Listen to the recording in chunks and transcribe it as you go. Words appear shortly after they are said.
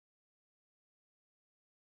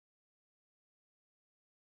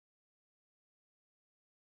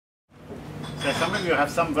So some of you have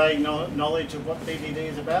some vague knowledge of what BDD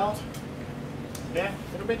is about? Yeah,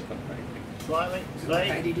 a little bit? Slightly?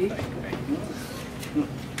 Vague?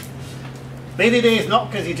 BDD is not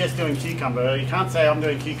because you're just doing cucumber. You can't say I'm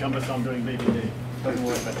doing cucumber so I'm doing BDD. It doesn't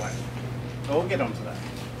work that way. So we'll get onto that.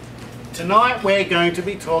 Tonight we're going to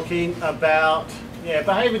be talking about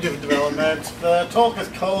behaviour driven development. The talk is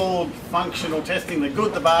called functional testing, the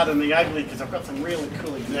good, the bad and the ugly, because I've got some really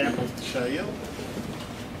cool examples to show you.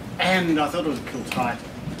 And I thought it was a cool title.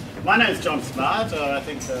 My name is John Smart. I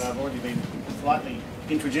think I've already been slightly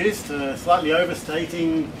introduced, slightly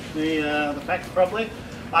overstating the facts probably.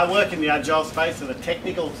 I work in the Agile space, so the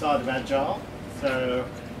technical side of Agile. So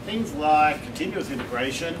things like continuous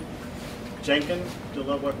integration, Jenkins, do a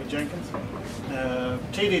lot of work with Jenkins,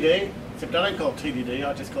 TDD, except I don't call it TDD,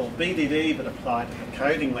 I just call it BDD, but applied at the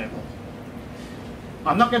coding level.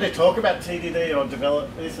 I'm not going to talk about TDD or develop,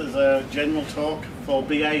 this is a general talk for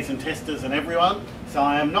BAs and testers and everyone, so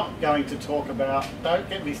I am not going to talk about, don't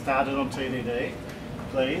get me started on TDD,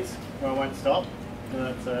 please, or I won't stop.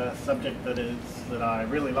 It's a subject that I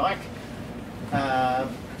really like.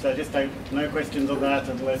 So just no questions on that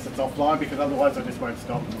unless it's offline, because otherwise I just won't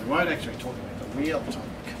stop and we won't actually talk about the real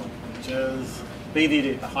topic, which is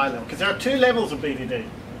BDD at the high level. Because there are two levels of BDD.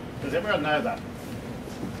 Does everyone know that?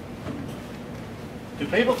 Do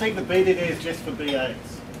people think that BDD is just for BAs?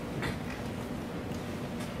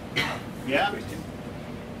 Yeah?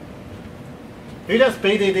 Who does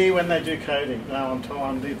BDD when they do coding? No,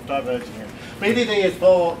 I'm diverging here. BDD is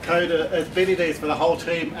for BDD is for the whole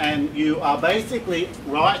team, and you are basically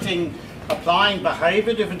applying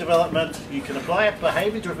behaviour-driven development. You can apply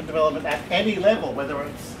behaviour-driven development at any level, whether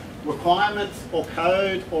it's requirements or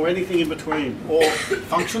code or anything in between, or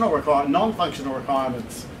functional requirements, non-functional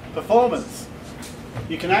requirements, performance.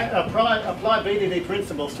 You can apply BDD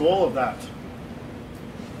principles to all of that.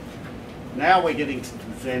 Now we're getting to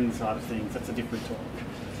the Zen side of things. That's a different talk.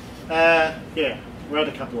 Wrote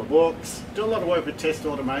a couple of books. Do a lot of work with test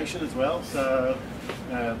automation as well. So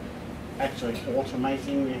actually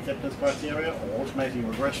automating the acceptance criteria or automating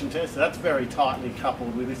regression tests. So that's very tightly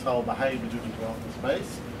coupled with this whole behaviour-driven development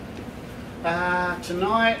space.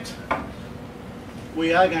 Tonight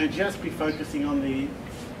we are going to just be focusing on the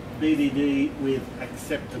BDD with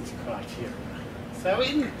acceptance criteria. So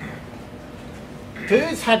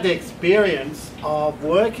who's had the experience of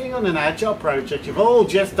working on an Agile project? You've all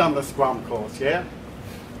just done the Scrum course, yeah?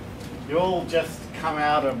 You all just come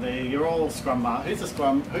out of you're all Scrum Master.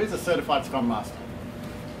 Who's a certified Scrum Master?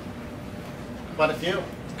 Quite a few?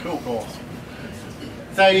 Cool course.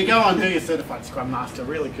 So you go on, do your certified Scrum Master,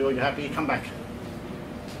 really cool, you're happy, you come back.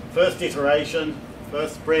 First iteration,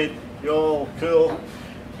 first sprint, you're all cool.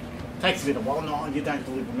 Takes a bit of a while, no, you don't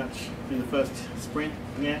deliver much in the first sprint,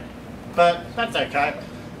 yeah. But that's okay.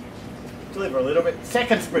 Deliver a little bit.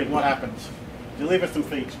 Second sprint, what happens? Deliver some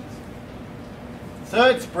features.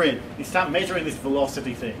 Third sprint, you start measuring this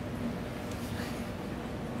velocity thing.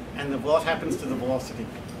 And what happens to the velocity?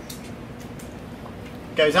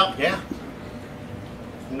 It goes up, yeah?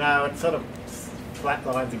 No, it sort of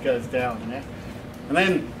flatlines, it goes down, yeah? And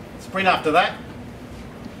then, sprint after that,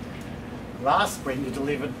 last sprint you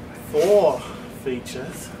delivered 4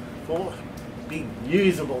 features, 4 big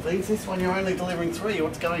usable things. This one you're only delivering 3.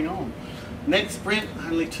 What's going on? Next sprint,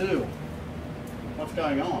 only 2. What's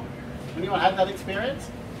going on? Anyone had that experience?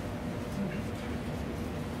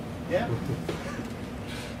 Yeah?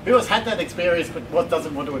 Who has had that experience but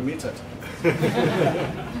doesn't want to admit it?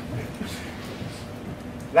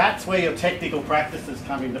 That's where your technical practices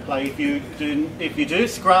come into play. If you do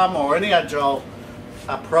Scrum or any Agile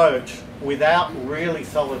approach without really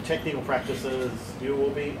solid technical practices, you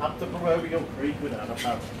will be up the proverbial creek without a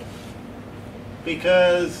paddle.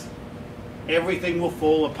 Because everything will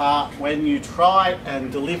fall apart when you try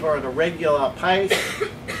and deliver at a regular pace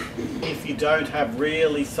if you don't have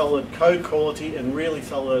really solid code quality and really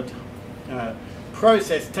solid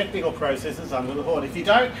technical processes under the hood. If you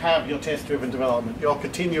don't have your test-driven development, your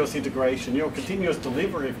continuous integration, your continuous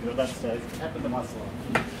delivery, if you're at that stage, it happened to myself.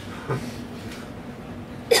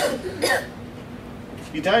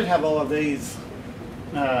 You don't have all of these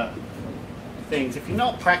things. If you're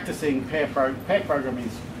not practicing pair programming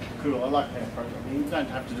is cool. I like pair programming. You don't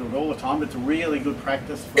have to do it all the time. It's a really good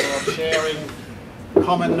practice for sharing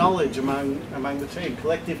common knowledge among the team,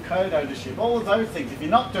 collective code ownership, all of those things. If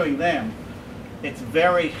you're not doing them, it's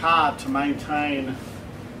very hard to maintain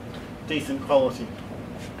decent quality.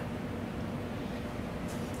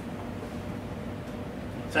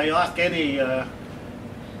 So you'll ask any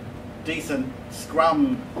decent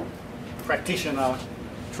Scrum practitioner,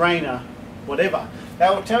 trainer, whatever, they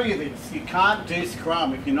will tell you this: you can't do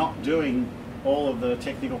Scrum if you're not doing all of the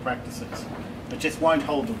technical practices. It just won't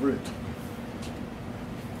hold the root.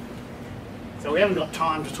 So we haven't got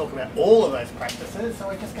time to talk about all of those practices, so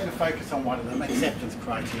we're just going to focus on one of them, acceptance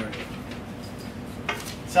criteria.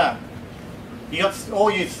 So, you got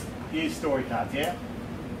all use story cards, yeah?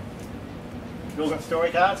 You all got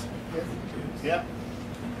story cards? Yes. Yeah.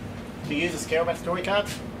 Do users care about story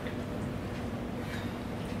cards?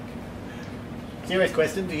 Serious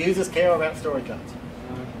question, do users care about story cards?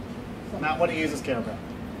 Matt, what do users care about?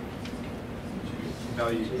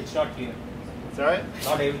 Value. It's not clear. Sorry?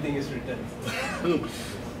 Not everything is written.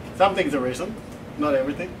 Some things are written, not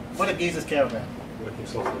everything. What do users care about? Working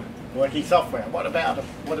software. Working software. What about it?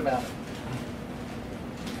 What about it?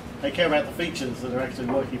 They care about the features that are actually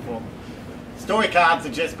working for them. Story cards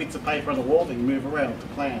are just bits of paper on the wall that you move around to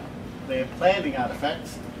plan. They're planning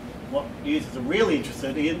artifacts. What users are really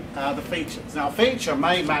interested in are the features. Now, a feature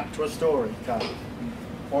may map to a story card,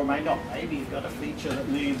 or it may not. Maybe you've got a feature that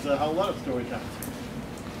needs a whole lot of story cards.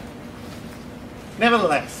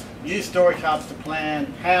 Nevertheless, use story cards to plan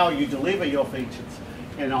how you deliver your features.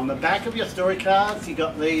 And on the back of your story cards, you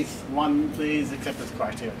got these acceptance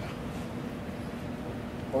criteria.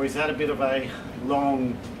 Or is that a bit of a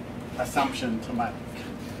long assumption to make?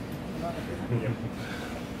 Yep.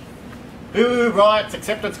 Who writes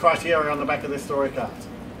acceptance criteria on the back of their story cards?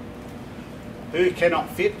 Who cannot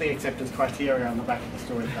fit the acceptance criteria on the back of the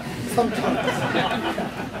story card? Sometimes.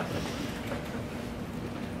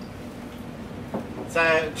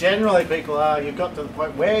 So generally people are, you've got to the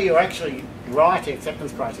point where you actually write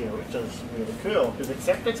acceptance criteria, which is really cool, because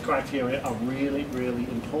acceptance criteria are really, really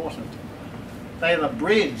important. They are the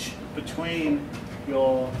bridge between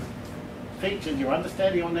your features, your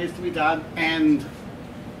understanding of what needs to be done, and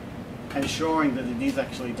ensuring that it is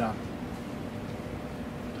actually done.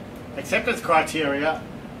 Acceptance criteria,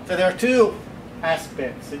 so there are two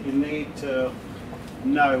aspects that you need to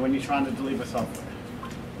know when you're trying to deliver software.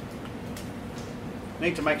 You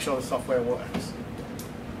need to make sure the software works.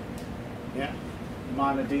 Yeah,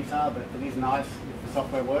 minor detail, but it is nice if the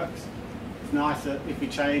software works. It's nice that if you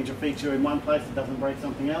change a feature in one place, it doesn't break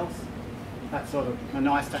something else. That's sort of a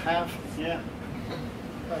nice to have, yeah.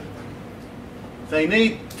 So you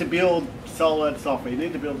need to build solid software. You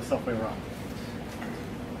need to build the software right.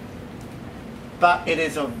 But it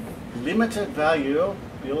is of limited value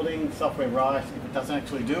building software right if it doesn't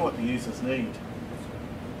actually do what the users need.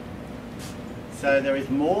 So there is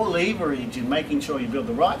more leverage in making sure you build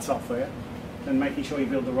the right software than making sure you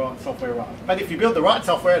build the right software right. But if you build the right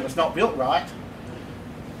software and it's not built right,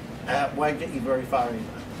 it won't get you very far either.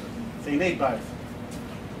 So you need both.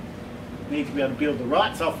 You need to be able to build the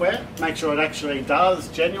right software, make sure it actually does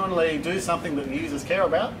genuinely do something that the users care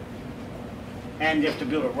about, and you have to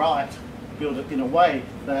build it right, build it in a way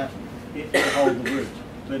that it will hold the root,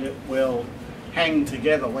 that it will hang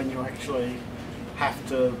together when you actually have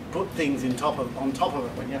to put things on top of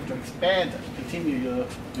it, when you have to expand it, continue your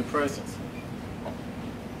process.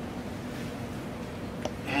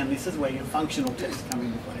 And this is where your functional tests come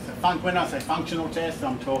into play. So when I say functional tests,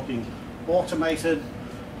 I'm talking automated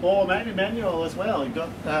or maybe manual as well. You've got,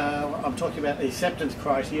 I'm talking about the acceptance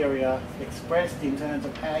criteria expressed in terms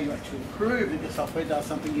of how you actually prove that your software does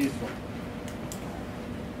something useful.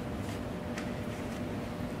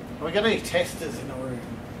 Have we got any testers in the room?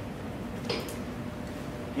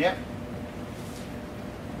 Yep.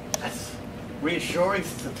 That's reassuring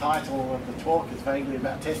since the title of the talk is vaguely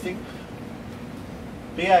about testing.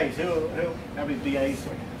 BAs, how many BAs do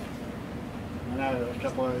we have? I know a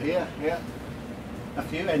couple over here, yeah. A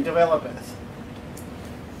few, and developers.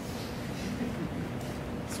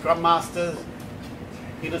 Scrum masters,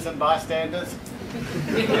 innocent bystanders.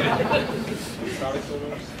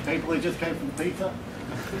 People who just came from pizza.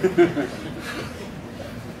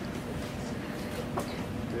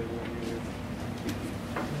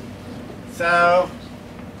 So,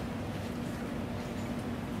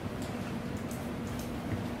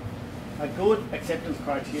 a good acceptance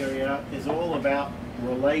criteria is all about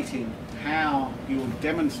relating how you will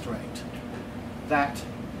demonstrate that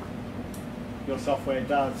your software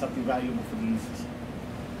does something valuable for the users.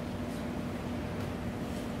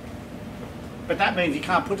 But that means you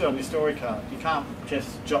can't put it on your story card. You can't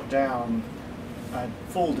just jot down a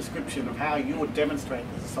full description of how you would demonstrate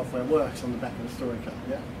that the software works on the back of the story card.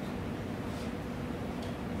 Yeah?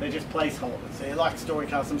 They're just placeholders. They're like story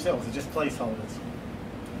cards themselves. They're just placeholders.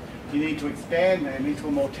 You need to expand them into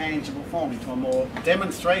a more tangible form, into a more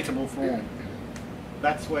demonstratable form.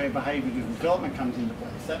 That's where behaviour driven development comes into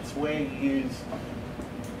place. That's where you use.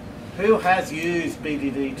 Who has used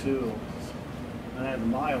BDD tools? I know the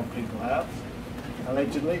MYOB people have.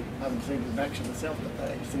 allegedly. I haven't seen it in action myself, but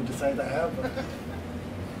they seem to say they have.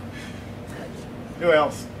 Who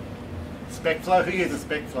else? SpecFlow. Who uses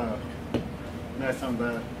SpecFlow? Know some of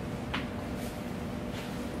the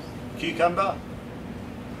Cucumber.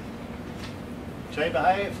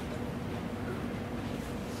 Behave.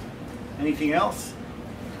 Anything else?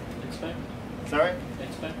 Expect. Sorry?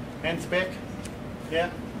 Expect. And spec.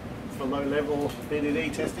 Yeah. For low level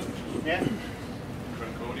BDD testing. Yeah.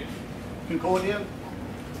 Concordian. Concordian.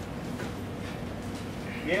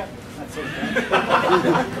 Yeah, that's it.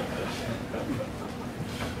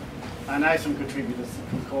 I know some contributors to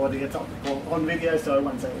Concordian. It's on video, so I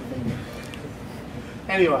won't say anything.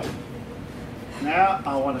 Anyway, now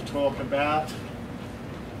I want to talk about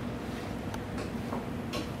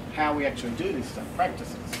how we actually do this stuff,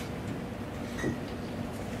 practices.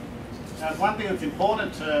 Now, one thing that's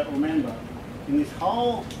important to remember in this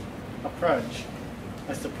whole approach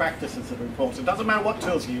is the practices that are important. It doesn't matter what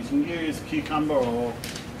tools you use. You can use Cucumber or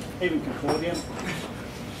even Concordian,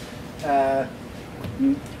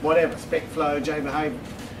 whatever, SpecFlow, Behave.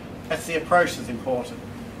 That's the approach that's important.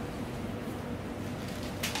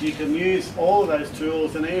 You can use all of those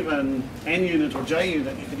tools, and even NUnit or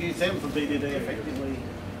JUnit, you could use them for BDD effectively.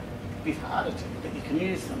 A bit harder to, but you can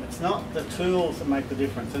use them. It's not the tools that make the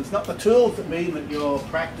difference. It's not the tools that mean that you're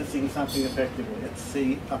practicing something effectively. It's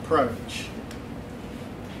the approach.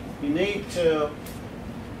 You need to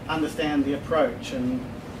understand the approach and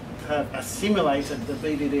have assimilated the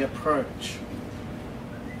BDD approach.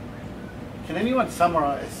 Can anyone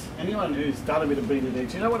summarise? Anyone who's done a bit of BDD,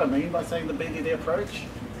 do you know what I mean by saying the BDD approach?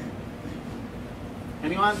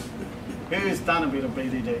 Anyone? Who's done a bit of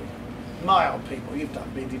BDD? MYOB people, you've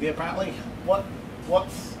done BDD apparently.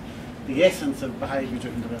 What's the essence of behaviour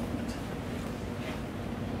driven development?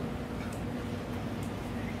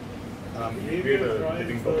 You create a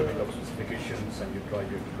living document of specifications and you try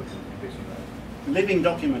to implement based on that. Living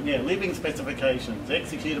document, yeah, living specifications,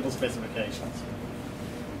 executable specifications.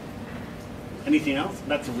 Anything else?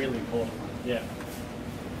 That's a really important one, yeah.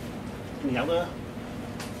 Any other?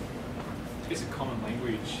 It's a common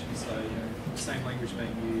language, so same language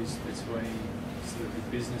being used between sort of the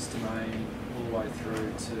business domain all the way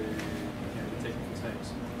through to the technical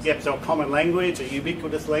teams. Yep, so a common language, a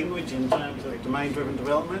ubiquitous language in terms of domain-driven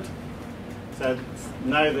development. So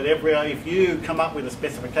know that if you come up with a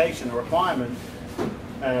specification, a requirement,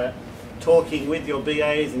 talking with your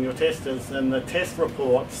BAs and your testers, then the test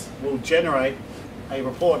reports will generate a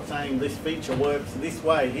report saying this feature works this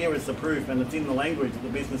way, here is the proof, and it's in the language that the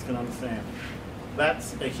business can understand.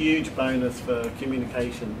 That's a huge bonus for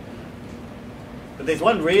communication. But there's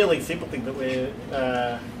one really simple thing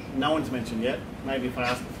that no one's mentioned yet. Maybe if I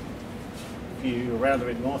ask you around a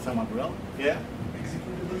bit more, someone will. Yeah?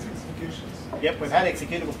 Executable specifications. Yep, we've had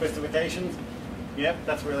executable specifications. Yep,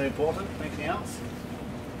 that's really important. Anything else?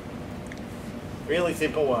 Really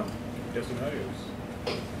simple one. Just scenarios.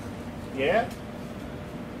 Yeah?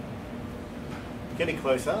 Getting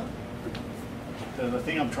closer to the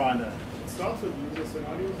thing I'm trying to... It starts with user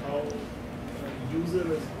scenarios, how a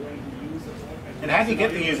user is going to use it. And how do you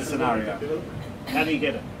get the user scenario? How do you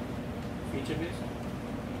get it? Feature based?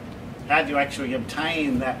 How do you actually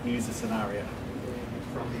obtain that user scenario?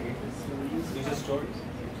 From the user stories.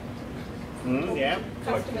 Yeah.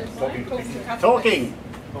 Customers, Talking. Talking.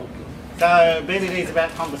 So BDD is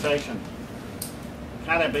about conversation.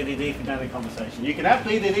 Can't have BDD if you don't have conversation. You can have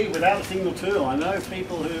BDD without a single tool. I know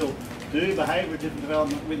people who do behaviour driven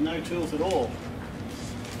development with no tools at all.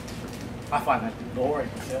 I find that boring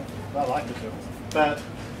myself. I like the tools. But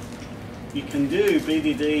you can do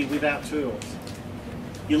BDD without tools.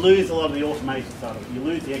 You lose a lot of the automation side of it. You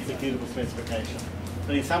lose the executable specification.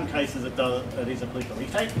 But in some cases it is applicable. You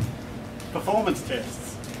take performance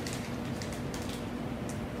tests.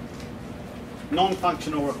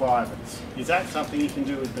 Non-functional requirements. Is that something you can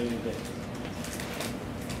do with BDD?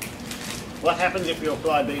 What happens if you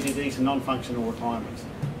apply BDD to non-functional requirements?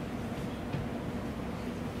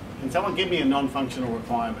 Can someone give me a non-functional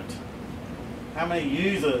requirement? How many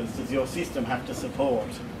users does your system have to support?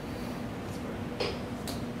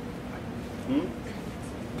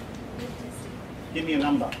 Give me a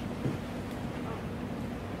number.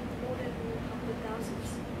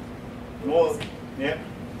 More, yeah.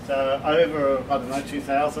 So over, I don't know,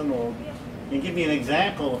 2,000, or you can give me an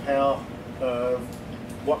example of how,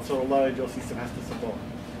 what sort of load your system has to support.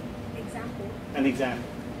 Example. An example.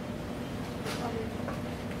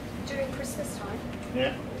 During Christmas time,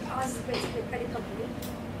 Yeah. ours is basically a credit company.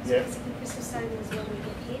 So Yeah. basically Christmas time is when we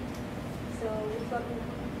get hit. So we've got,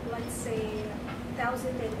 let's say,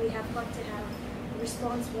 1,000, and we have got to have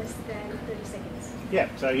response less than 30 seconds. Yeah,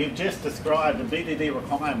 so you've just described a BDD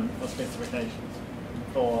requirement for specifications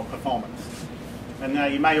for performance. And now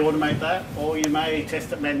you may automate that or you may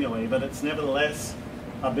test it manually, but it's nevertheless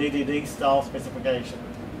a BDD style specification.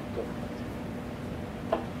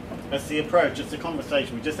 That's the approach, it's a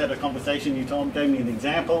conversation. We just had a conversation, you gave me an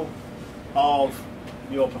example of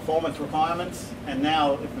your performance requirements, and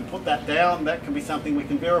now if we put that down, that can be something we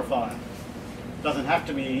can verify. It doesn't have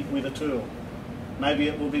to be with a tool. Maybe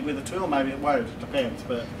it will be with a tool, maybe it won't, it depends.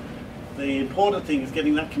 But the important thing is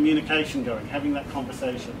getting that communication going, having that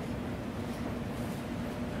conversation.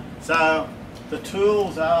 So the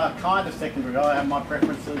tools are kind of secondary. I have my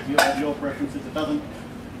preferences, you have your preferences. It doesn't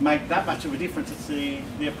make that much of a difference. It's the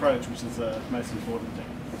approach which is the most important thing.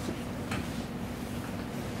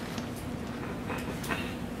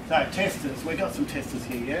 So testers, we've got some testers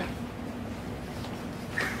here, yeah?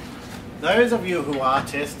 Those of you who are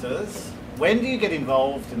testers, when do you get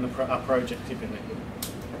involved in a project typically?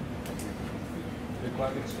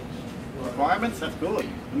 Requirements. Requirements, that's good.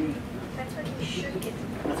 Mm. That's when you should get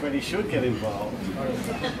involved. That's when you should get involved.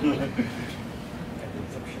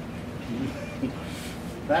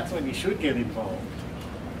 That's when you should get involved.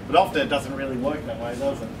 But often it doesn't really work that way,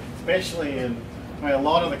 does it? Especially in, a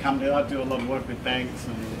lot of the companies, I do a lot of work with banks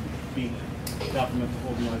and big government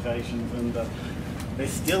organisations, and they're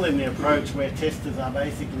still in the approach where testers are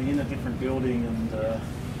basically in a different building and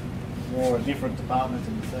or a different department,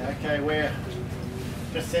 and you say, okay,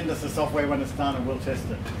 just send us the software when it's done and we'll test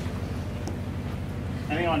it.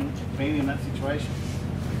 Anyone been in that situation?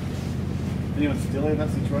 Anyone still in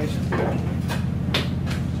that situation?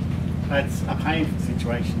 It's a painful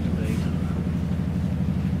situation to be.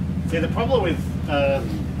 See, the problem with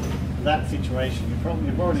that situation,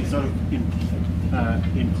 you've already sort of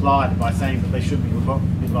implied by saying that they should be involved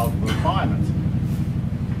in requirements.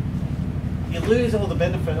 You lose all the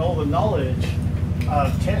benefit, all the knowledge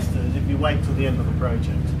of testers if you wait till the end of the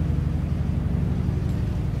project.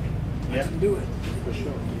 Yeah. Do it for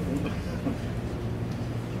sure.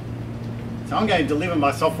 So I'm going to deliver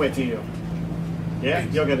my software to you. Yeah,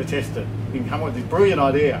 you're going to test it. You can come up with this brilliant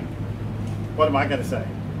idea. What am I going to say?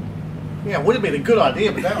 Yeah, it would have been a good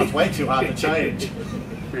idea, but that was way too hard to change.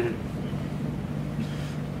 You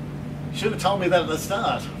should have told me that at the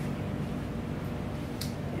start.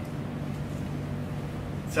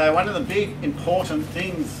 So one of the big important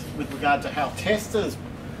things with regard to how testers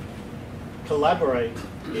collaborate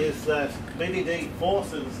is that BDD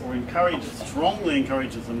forces or strongly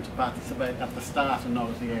encourages them to participate at the start and not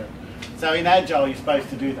at the end. So in Agile you're supposed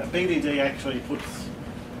to do that. BDD actually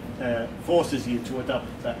forces you to adopt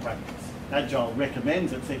that practice. Agile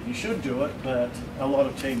recommends it, says you should do it, but a lot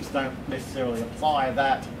of teams don't necessarily apply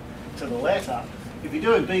that to the letter. If you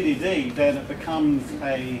do a BDD, then it becomes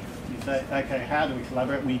you say, okay, how do we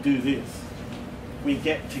collaborate? We do this. We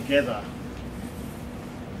get together.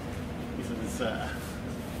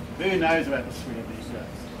 Who knows about the three of these guys?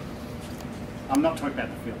 I'm not talking about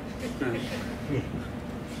the film.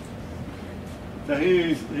 So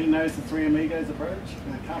who knows the Three Amigos approach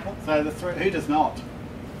in a couple? So who does not?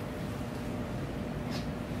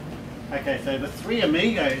 Okay, so the Three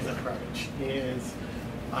Amigos approach is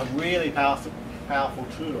a really powerful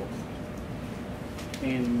tool.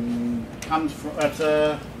 It's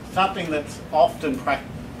something that's often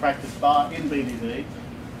practiced in BDD,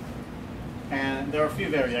 and there are a few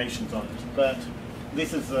variations on it, but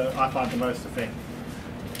this is I find the most effective.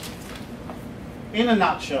 In a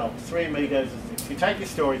nutshell, Three Amigos is this. You take your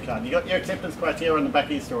story card, you got your acceptance criteria on the back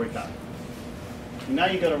of your story card. You know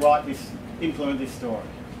you've got to implement this story.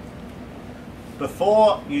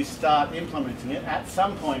 Before you start implementing it, at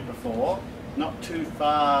some point before, not too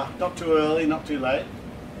far, not too early, not too late,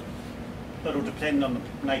 it'll depend on the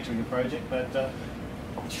nature of your project, but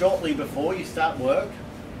shortly before you start work,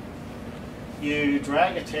 you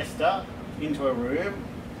drag a tester into a room.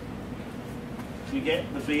 You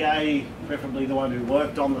get the VA, preferably the one who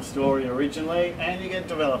worked on the story originally, and you get a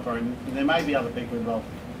developer, and there may be other people involved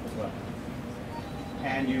as well.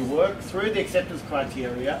 And you work through the acceptance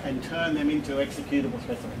criteria and turn them into executable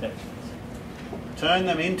specifications. Turn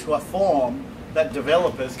them into a form that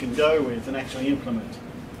developers can go with and actually implement.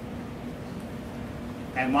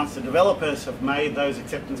 And once the developers have made those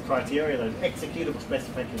acceptance criteria, those executable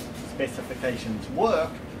specifications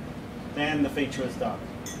work, then the feature is done,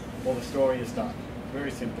 or the story is done.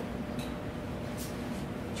 Very simple.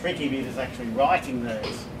 Tricky bit is actually writing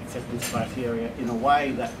those acceptance criteria in a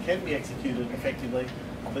way that can be executed effectively,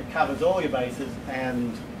 that covers all your bases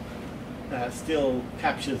and still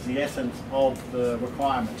captures the essence of the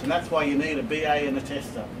requirement. And that's why you need a BA and a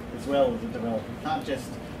tester as well as a developer. You can't just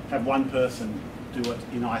have one person do it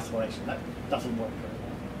in isolation. That doesn't work very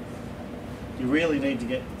well. You really need to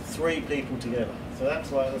get 3 people together. So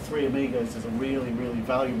that's why the 3 amigos is a really, really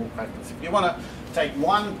valuable practice. If you want to take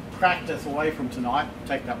one practice away from tonight,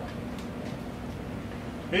 take that one.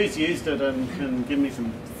 Who's used it and can give me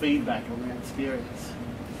some feedback on their experience?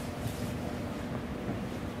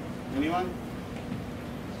 Anyone?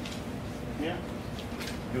 Yeah?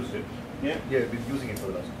 Used it? Yeah? Yeah, I've been using it for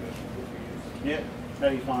the last 2 or 3 years. Yeah? How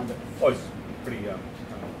do you find it? Oh, it's pretty, you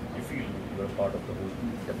feel you're part of the whole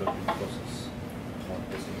development process,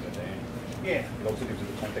 not testing it at the end. Yeah. It also gives you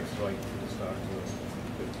the context right to the start, so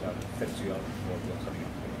it sets you up for what's coming up.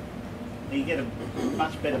 You get a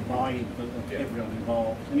much better buy-in for everyone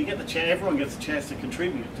involved, and you get everyone gets a chance to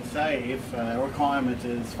contribute, to say if a requirement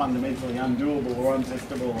is fundamentally undoable or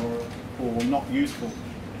untestable or not useful.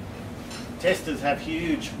 Testers have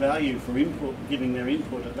huge value for input, giving their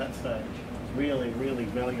input at that stage. It's really, really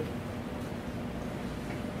valuable.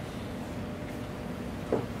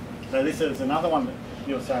 So this is another one that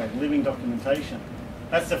you're saying, living documentation.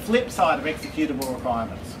 That's the flip side of executable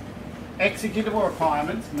requirements. Executable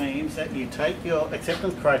requirements means that you take your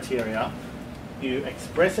acceptance criteria, you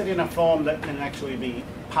express it in a form that can actually be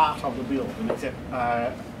part of the build and accept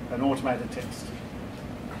an automated test.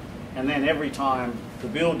 And then every time the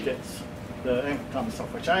build gets, every time the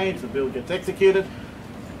software changes, the build gets executed,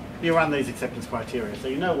 you run these acceptance criteria, so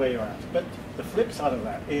you know where you're at. But the flip side of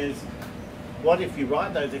that is, what if you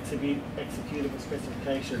write those executable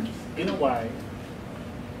specifications in a way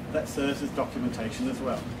that serves as documentation as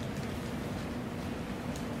well?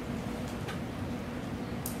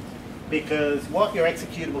 Because what your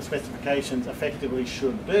executable specifications effectively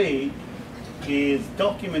should be is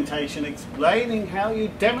documentation explaining how you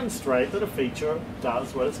demonstrate that a feature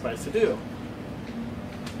does what it's supposed to do.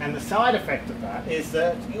 And the side effect of that is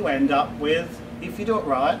that you end up with, if you do it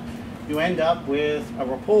right, you end up with a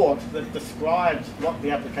report that describes what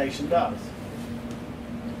the application does.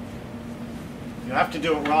 You have to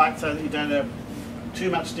do it right so that you don't have too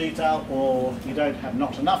much detail or you don't have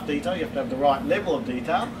not enough detail. You have to have the right level of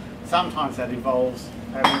detail. Sometimes that involves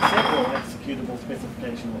having several executable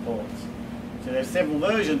specification reports. So there's several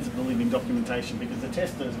versions of the living documentation because the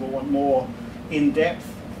testers will want more in-depth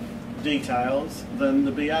details than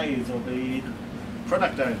the BAs or the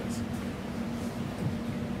product owners.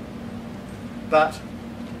 But,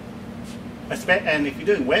 and if you're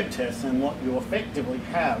doing web tests, and what you effectively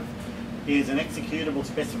have is an executable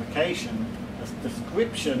specification, a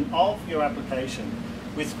description of your application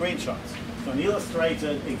with screenshots. So an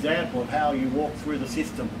illustrated example of how you walk through the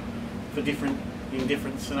system for in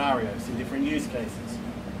different scenarios, in different use cases.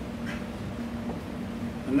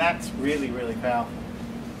 And that's really, really powerful.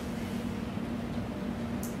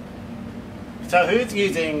 So who's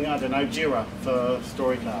using, I don't know, Jira for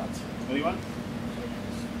story cards? Anyone?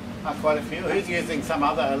 Quite a few. Who's using some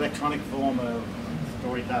other electronic form of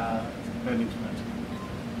story card management?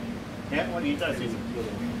 Yeah, what are you guys using?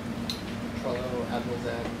 Trello, Agile,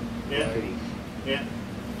 Yeah. Yeah.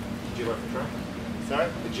 Jira for track. Sorry?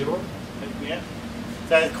 The Jira? Yeah.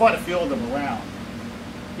 So there's quite a few of them around.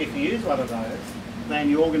 If you use one of those, then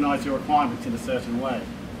you organise your requirements in a certain way.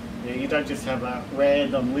 Yeah, you don't just have a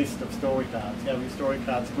random list of story cards. You have your story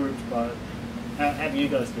cards grouped by, how do you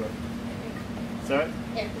guys do it? Sorry?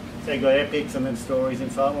 Epic. So you've got epics and then stories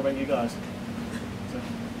inside. What about you guys? So,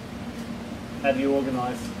 how do you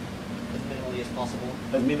organise? As minimally as possible.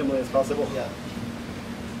 As minimally as possible? Yeah.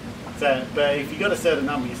 So, but if you've got a certain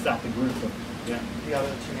number, you start to group them. Yeah. If you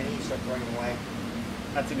have too many, you start throwing them away.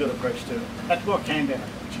 That's a good approach too. That's more Kanban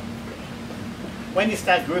approach. When you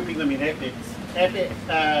start grouping them in epics,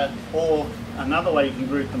 or another way you can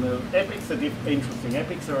group them, epics are interesting.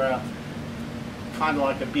 Epics are kind of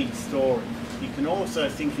like a big story. You can also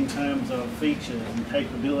think in terms of features and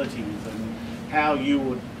capabilities and how you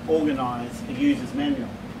would organise a user's manual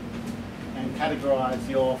and categorise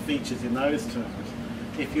your features in those terms.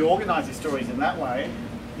 If you organise your stories in that way,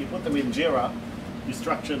 you put them in Jira, you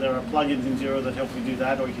structure, there are plugins in Jira that help you do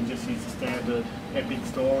that, or you can just use the standard epic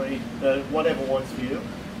story, whatever works for you.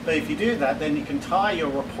 But if you do that, then you can tie your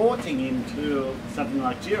reporting into something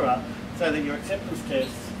like Jira so that your acceptance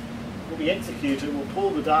tests will be executed, will pull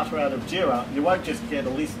the data out of Jira. You won't just get a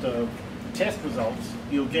list of test results,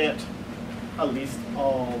 you'll get a list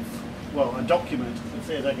of, well, a document that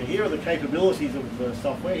says, okay, here are the capabilities of the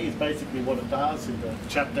software, here's basically what it does in the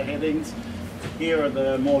chapter headings, here are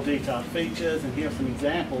the more detailed features, and here are some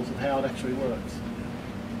examples of how it actually works.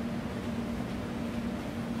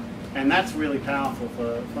 And that's really powerful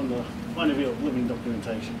from the point of view of living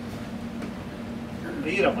documentation.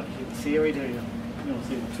 But you don't want to keep the theory, do you? You want to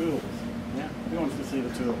see the tools. Yeah? Who wants to see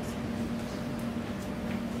the tools?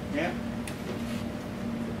 Yeah?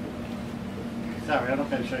 Sorry, I'm not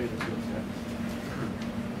going to show you the tools yet.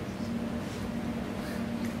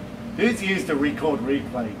 Who's used a record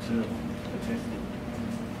replay tool for testing?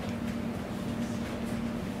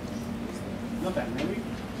 Not that many.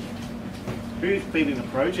 Who's been in a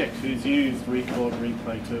project who's used record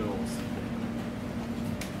replay tools?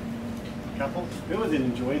 A couple? Who's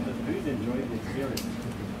enjoyed the experience?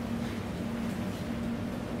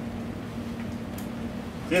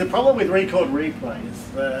 See, the problem with record replay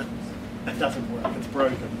is that it doesn't work, it's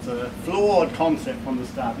broken. It's a flawed concept from the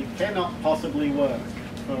start. It cannot possibly work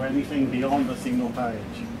for anything beyond the single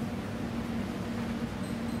page.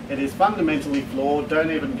 It is fundamentally flawed,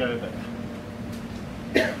 don't even go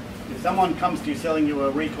there. If someone comes to you selling you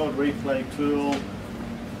a record replay tool,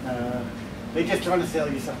 they're just trying to sell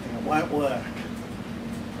you something, it won't work.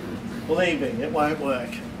 Believe me, it won't work.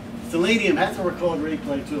 Selenium has a record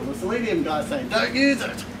replay tool. The Selenium guys say, don't use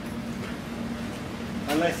it.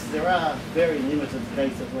 Unless there are very limited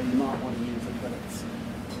cases where you might want to use it, but it's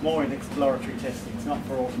more in exploratory testing. It's not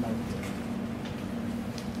for automated testing.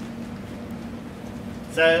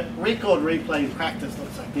 So record replay in practice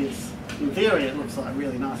looks like this. In theory it looks like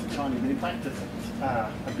really nice and shiny, but in practice it's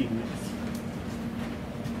a big mess.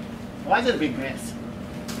 Why is it a big mess?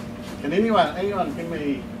 Can anyone give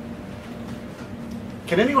me...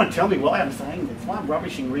 Can anyone tell me why I'm saying this? Why I'm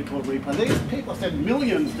rubbishing record replay? These people have spent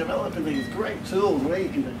millions developing these great tools where you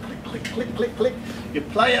can do click, click, click, click, click. You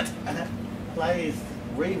play it and it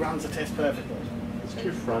reruns the test perfectly. It's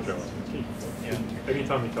too fragile. Yeah. Every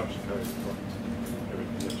time you touch the code,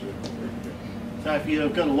 everything gets you. So if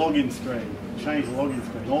you've got a login screen, change the login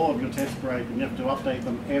screen, all of your tests break and you have to update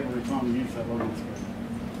them every time you use that login screen.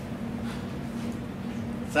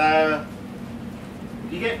 So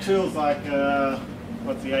you get tools like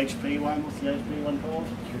what's the HP one? What's the HP one called?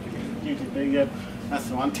 QTP, yeah. That's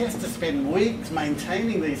the one. Testers spend weeks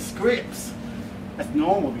maintaining these scripts. That's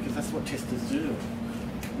normal because that's what testers do.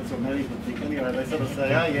 That's what management think anyway. They sort of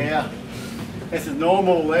say, oh yeah, this is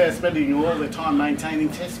normal. They're spending all their time maintaining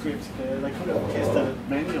test scripts. They could have tested it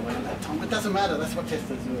manually at that time. It doesn't matter. That's what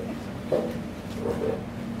testers do.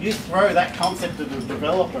 You throw that concept at a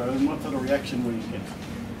developer and what sort of reaction will you get?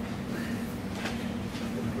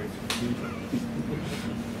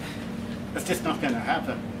 It's just not going to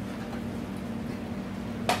happen.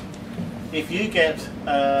 If you get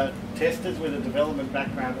testers with a development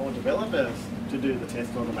background or developers to do the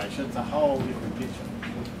test automation, it's a whole different picture.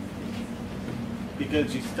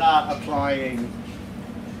 Because you start applying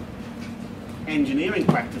engineering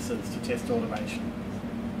practices to test automation.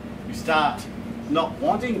 You start not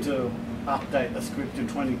wanting to update the script in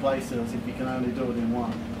 20 places if you can only do it in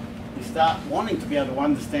one. You start wanting to be able to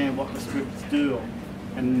understand what the scripts do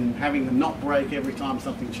and having them not break every time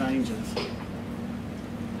something changes.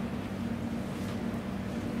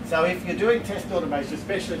 So if you're doing test automation,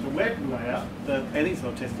 especially the web layer, any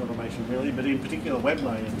sort of test automation really, but in particular web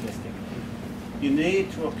layer testing, you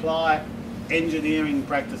need to apply engineering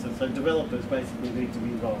practices. So developers basically need to be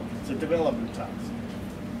involved. It's a development task.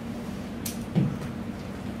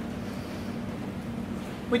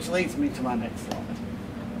 Which leads me to my next slide.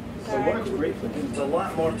 So works briefly. It's a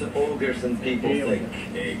lot more to ogres than people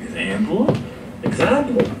think. Example?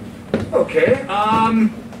 Example? Okay,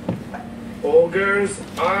 ogres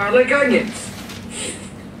are like onions.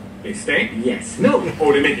 They stink? Yes. No.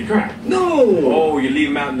 Oh, they make you cry? No. Oh, you leave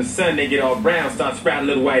them out in the sun, they get all brown, start sprouting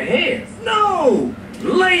little white hairs. No.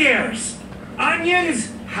 Layers.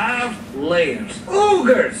 Onions have layers.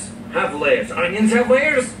 Ogres have layers. Onions have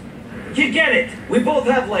layers. You get it. We both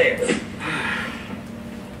have layers.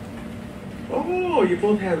 Oh, you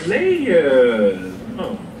both have layers.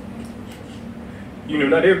 Oh. You know,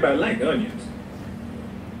 not everybody likes onions.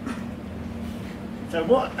 So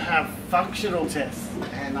what have functional tests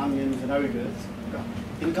and onions and ogres got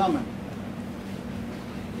in common?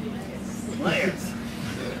 Layers.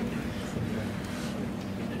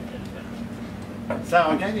 So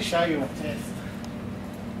I'm going to show you a test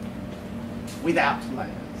without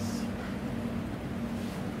layers.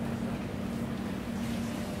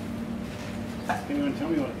 Can anyone tell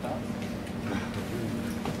me what it does?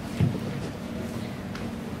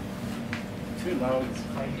 Too low.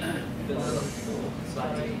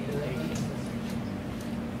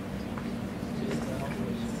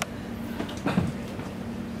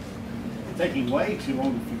 It's taking way too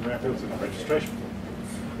long to figure out what's in the registration form.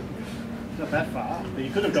 Not that far, but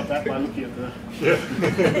you could have got that by looking at the... Yeah,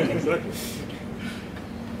 exactly.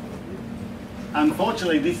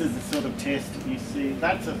 Unfortunately, this is the sort of test you see.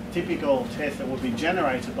 That's a typical test that will be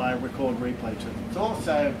generated by a record replay tool. It's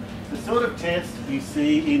also the sort of test you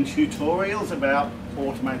see in tutorials about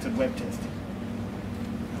automated web testing.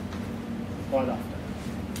 Quite often.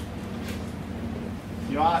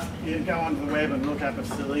 You go onto the web and look up a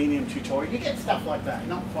Selenium tutorial, you get stuff like that.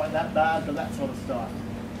 Not quite that bad, but that sort of stuff.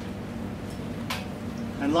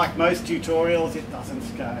 And like most tutorials, it doesn't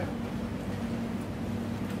scale.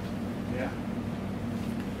 Yeah.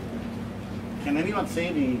 Can anyone see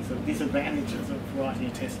any sort of disadvantages of writing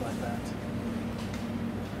a test like that?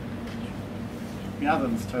 The other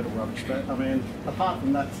one's total rubbish, but I mean, apart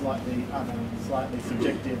from that slightly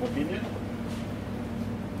subjective opinion.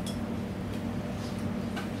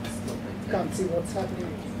 Can't see what's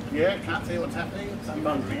happening. Yeah, can't see what's happening. You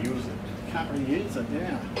can't reuse it. Can't reuse it,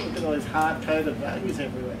 yeah. Look at all these hard-coded values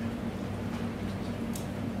everywhere.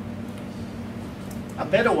 A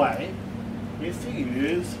better way is to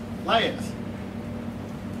use layers.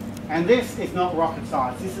 And this is not rocket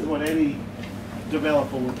science. This is what any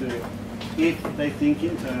developer will do if they think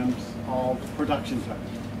in terms of production code.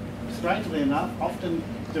 Strangely enough, often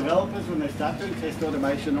developers, when they start doing test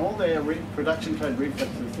automation, all their production code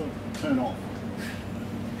reflexes sort of turn off.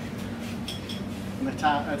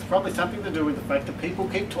 And it's probably something to do with the fact that people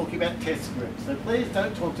keep talking about test scripts. So please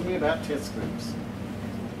don't talk to me about test scripts.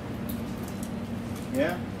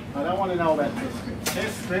 Yeah? I don't want to know about test scripts.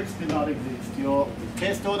 Test scripts do not exist. Your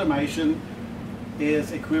test automation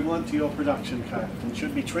is equivalent to your production code and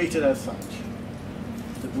should be treated as such.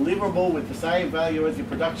 It's a deliverable with the same value as your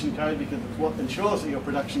production code because it's what ensures that your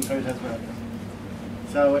production code has value.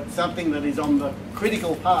 So it's something that is on the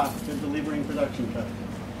critical path to delivering production code.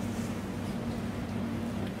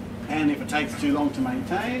 And if it takes too long to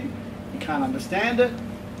maintain, you can't understand it,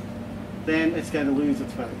 then it's going to lose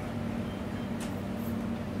its value.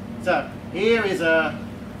 So here is a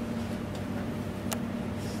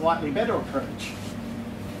slightly better approach.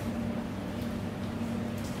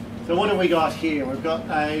 So what have we got here? We've got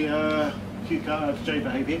a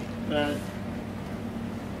Behaviour,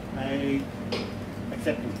 a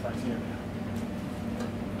acceptance criteria.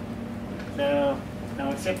 So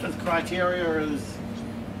our acceptance criteria is,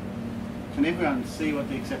 can everyone see what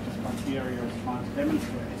the acceptance criteria is trying to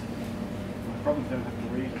demonstrate? I probably don't have to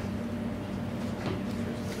read it.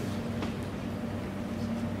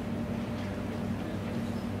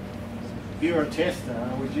 If you're a tester,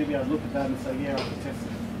 would you be able to look at that and say, yeah, I'm a tester?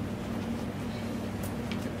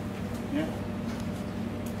 Yeah?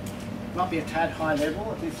 Might be a tad high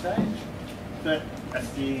level at this stage, but that's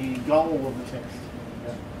the goal of the test.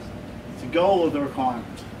 Yeah. It's the goal of the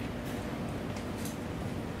requirement.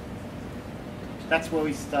 That's where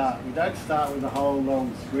we start. We don't start with the whole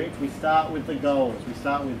long script, we start with the goals. We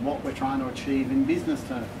start with what we're trying to achieve in business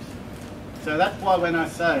terms. So that's why when I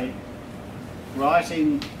say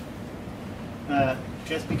writing,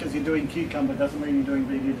 just because you're doing Cucumber doesn't mean you're doing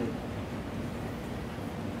BDD.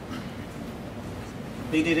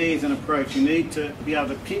 BDD is an approach. You need to be able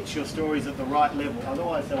to pitch your stories at the right level,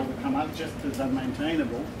 otherwise they'll become just as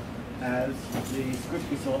unmaintainable as the script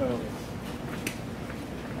we saw earlier.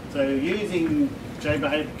 So using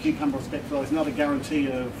JBehaviour, Cucumber, or Specflow is not a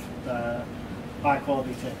guarantee of high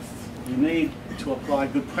quality tests. You need to apply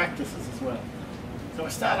good practices as well. So I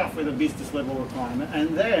start off with a business level requirement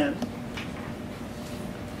and then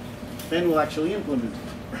we'll actually implement it.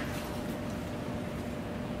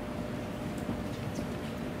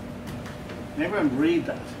 Can everyone read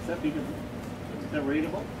that? Is that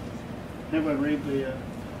readable? Everyone read the,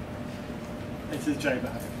 this is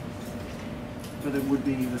JBehaviour. But it would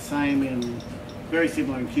be the same in, very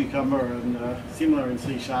similar in Cucumber and similar in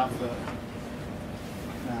C# for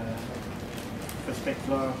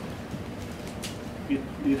Specflow.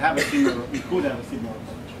 You'd have a similar, you could have a similar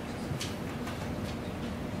approach.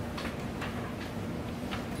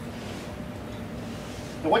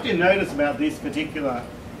 Now what you notice about this particular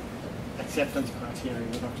acceptance criteria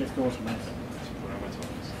that I've just automated.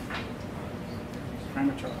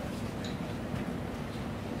 Parameterized.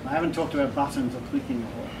 I haven't talked about buttons or clicking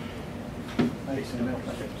or HTML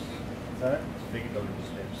steps. So break it down into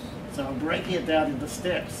steps. So I'm breaking it down into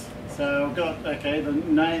steps. So I've got, okay, the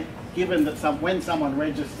name, given that when someone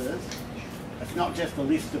registers, it's not just a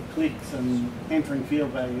list of clicks and entering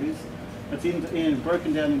field values, it's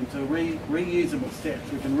broken down into reusable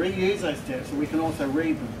steps. We can reuse those steps and we can also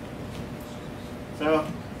read them. So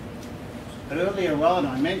earlier on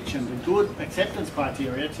I mentioned a good acceptance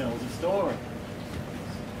criteria tells a story.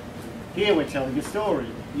 Here we're telling a story.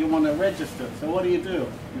 You want to register, so what do? You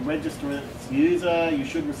register as user, you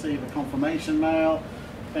should receive a confirmation mail,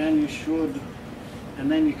 and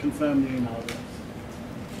then you confirm the email address.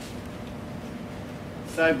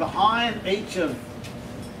 So behind each of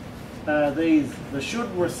the should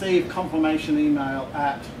receive confirmation email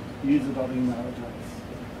at user.email address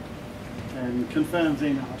and confirms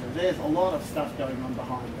email address. There's a lot of stuff going on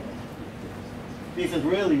behind there. This is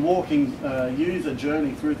really walking user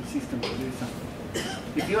journey through the system to do something.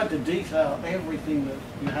 If you had to detail everything that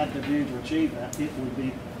you had to do to achieve that, it would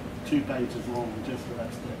be 2 pages long just for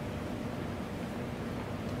that step.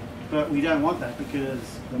 But we don't want that, because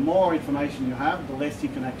the more information you have, the less you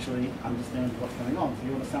can actually understand what's going on. So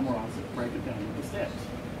you want to summarise it, break it down into steps.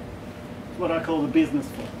 It's what I call the business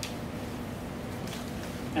flow.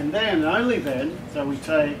 And then, only then, so we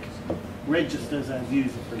take registers as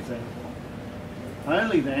user, for example,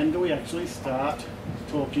 only then do we actually start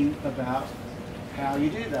talking about how you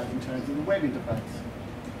do that in terms of the web interface.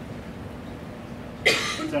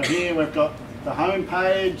 So here we've got the home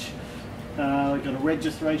page. We've got a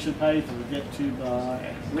registration page that we get to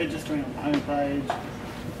by registering on the home page.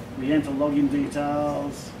 We enter login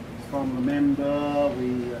details from the member.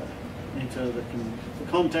 We enter the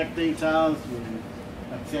contact details. We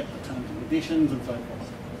accept the terms and conditions and so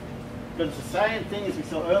forth. But it's the same thing as we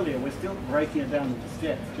saw earlier. We're still breaking it down into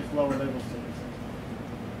steps, just lower level steps.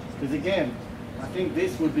 Because again, I think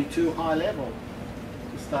this would be too high level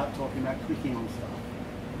to start talking about clicking on stuff.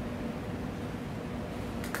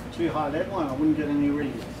 Too high level and I wouldn't get any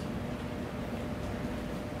readers.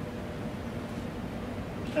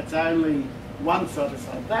 That's only one side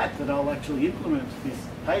of that I'll actually implement this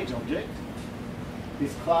page object,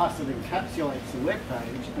 this class that encapsulates the web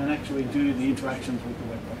page, and actually do the interactions with the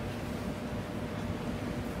web page.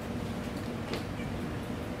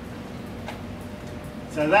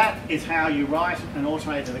 So that is how you write an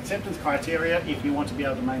automated acceptance criteria if you want to be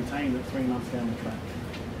able to maintain it 3 months down the track.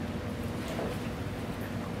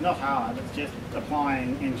 Not hard, it's just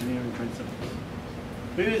applying engineering principles.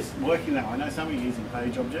 Who's working now? I know some of you are using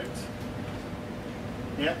page objects.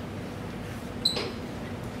 Yeah?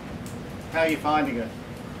 How are you finding it?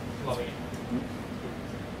 Loving it.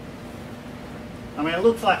 I mean, it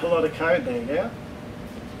looks like a lot of code there, yeah?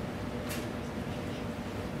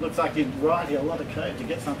 Looks like you're writing a lot of code to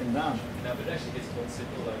get something done. No, but it actually gets more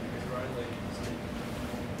simple though, because we're only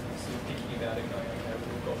sort of thinking about it going, okay,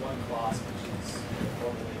 we've got one class which is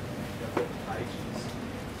probably what the page is.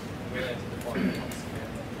 We're going to define it once again,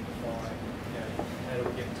 and define, how do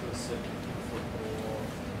we get to a certain input, or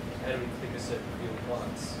how do we click a certain field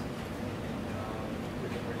once, and we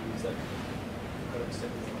can reuse that kind of step.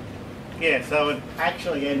 Yeah, so it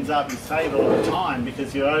actually ends up, you save a lot of time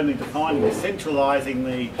because you're only defining, you're centralising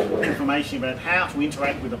the information about how to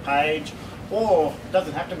interact with a page, or it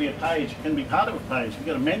doesn't have to be a page, it can be part of a page. If you've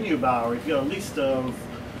got a menu bar, or if you've got a list of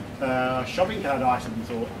shopping cart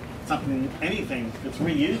items or something, anything that's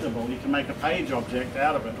reusable, you can make a page object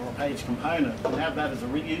out of it, or a page component, and have that as a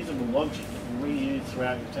reusable logic that you reuse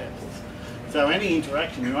throughout your tests. So any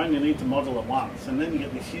interaction, you only need to model it once, and then you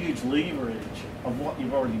get this huge leverage of what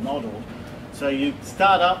you've already modelled. So you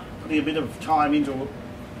start up, putting a bit of time into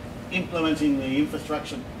implementing the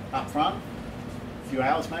infrastructure up front, a few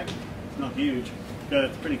hours maybe, it's not huge, but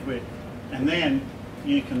it's pretty quick. And then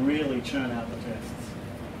you can really churn out the tests.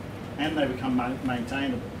 And they become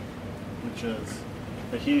maintainable, which is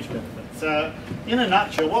a huge benefit. So in a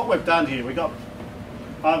nutshell, what we've done here,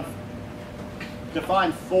 I've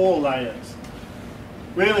defined 4 layers.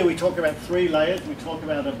 Really, we talk about 3 layers. We talk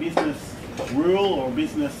about a business rule or a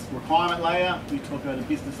business requirement layer. We talk about a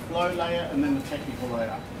business flow layer, and then the technical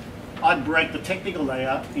layer. I'd break the technical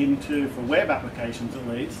layer into, for web applications at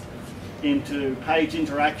least, into page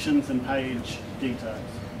interactions and page details.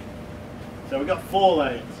 So we've got 4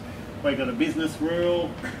 layers. We've got a business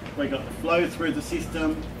rule, we've got the flow through the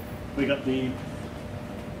system, we've got the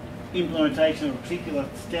implementation of a particular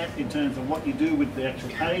step in terms of what you do with the actual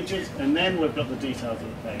pages, and then we've got the details of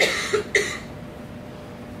the page.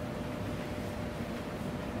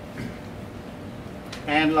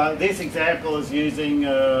 And like this example is using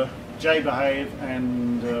JBehave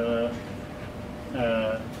and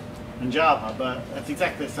Java, but it's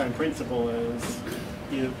exactly the same principle as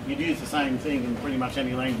you'd use the same thing in pretty much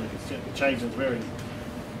any language. It changes very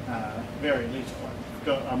little.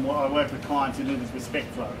 I work with clients who do this with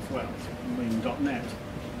SpecFlow as well, in .NET.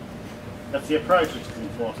 That's the approach which is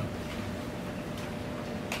important.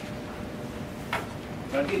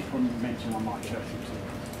 So I did mention I might show some too.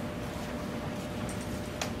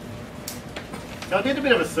 So I did a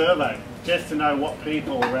bit of a survey just to know what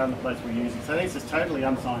people around the place were using. So this is totally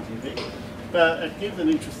unscientific, but it gives an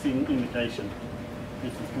interesting indication.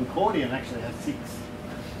 This Concordian actually has 6.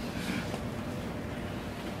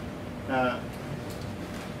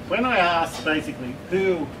 When I asked basically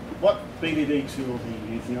who what BDD tool are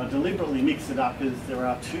you using? I deliberately mixed it up because there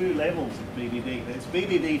are two levels of BDD. There's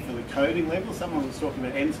BDD for the coding level. Someone was talking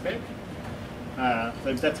about NSpec.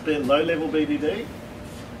 So that's a bit low-level BDD.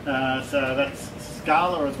 So that's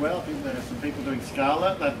Scala as well. I think there are some people doing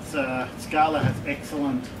Scala. Scala has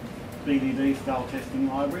excellent BDD style testing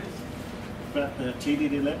libraries, but at the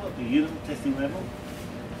TDD level, at the unit testing level.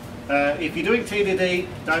 If you're doing TDD,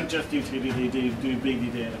 don't just do TDD, do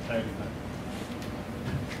BDD at a coding level.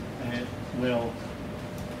 And we'll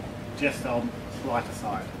just on slight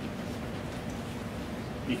aside,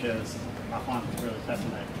 because I find it really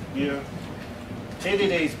fascinating.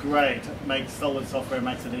 TDD is great. It makes solid software,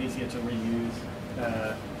 makes it easier to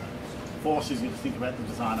reuse, forces you to think about the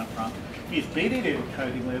design up front. If you use BDD at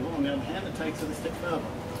coding level, on the other hand, it takes it a step further.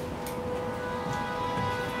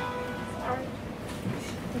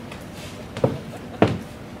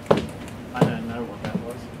 I don't know what that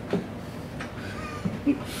was.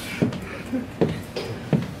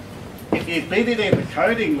 If you use BDD at the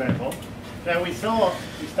coding level, so we saw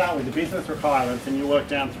you start with the business requirements and you work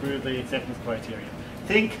down through the acceptance criteria.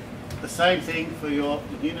 Think the same thing for your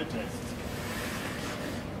unit tests.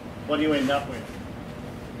 What do you end up with?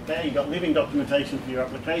 There you've got living documentation for your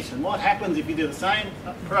application. What happens if you do the same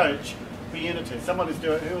approach for unit tests? Someone who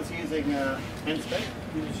was using NSpec?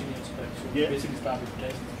 Using NSpec, so yeah. basically start with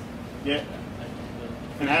tests. Yeah.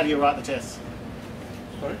 And how do you write the tests?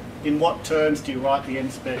 Sorry? In what terms do you write the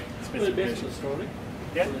NSpec specification? Well, based on the story.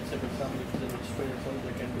 Yeah. So let's say, for example, if it's a registration story,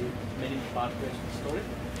 there can be many parts based on the story.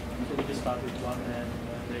 So we just start with one and then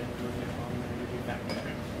we back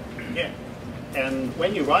there. Yeah. And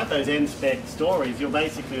when you write those NSpec stories, you're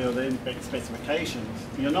basically, or the NSpec specifications,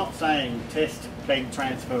 you're not saying test bank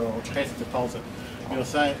transfer or test deposit. You're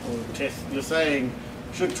saying, you're saying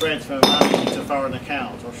should transfer money to foreign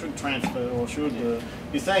account, or should transfer, or should,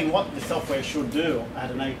 you're saying what the software should do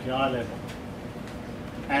at an API level.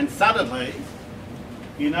 And suddenly,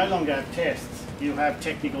 you no longer have tests, you have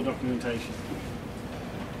technical documentation.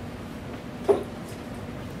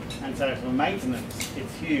 And so for maintenance,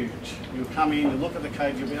 it's huge. You'll come in, you look at the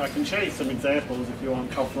code, I can show you some examples if you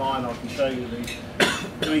want offline, I can show you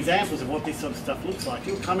the examples of what this sort of stuff looks like.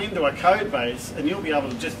 You'll come into a code base and you'll be able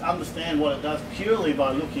to just understand what it does purely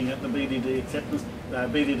by looking at the BDD acceptance,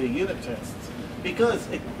 BDD unit tests. Because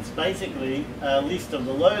it's basically a list of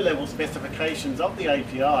the low-level specifications of the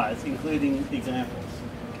APIs, including examples.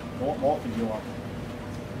 What more could you want?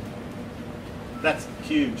 That's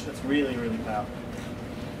huge, that's really, really powerful.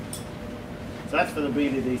 So that's for the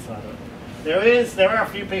BDD side of it. There are a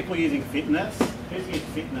few people using fitness. Who's used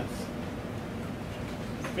fitness?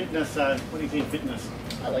 Fitness, what do you think of fitness?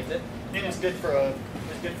 I liked it. Yeah. It's good for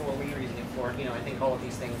what we were using it for. You know, I think all of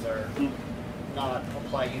these things are not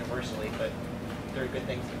applied universally, but they're good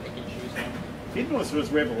things that they can choose from. Fitness was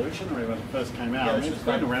revolutionary when it first came out. Yeah, I mean, it's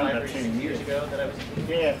been around about 10 years ago that I was.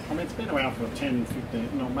 Yeah, I mean, it's been around for 10,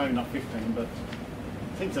 15, no, maybe not 15, but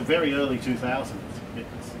I think it's the very early 2000s. It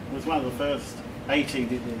was one of the first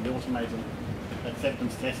ATD, the automated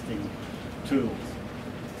acceptance testing tools.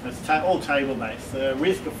 It's all table-based. The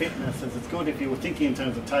risk of fitness is it's good if you were thinking in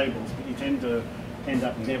terms of tables, but you tend to end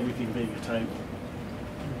up with everything being a table.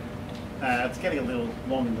 It's getting a little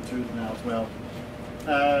long in the tooth now as well.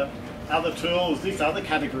 Other tools, this other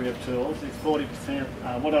category of tools is 40%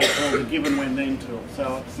 what I call the given when then tool.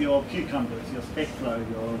 So it's your cucumbers, your specflow,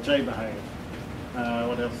 your jbehave.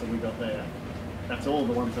 What else have we got there? That's all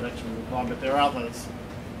the ones that actually require, but there are others.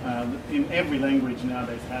 In every language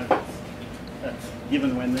nowadays has that's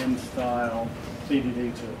given when then style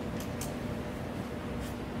BDD tool.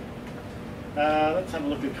 Let's have a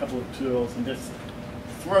look at a couple of tools and just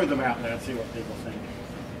throw them out there and see what people think.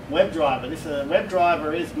 WebDriver.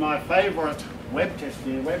 WebDriver is my favourite web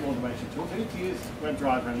testing, web automation tool. Who's used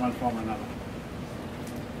WebDriver in one form or another?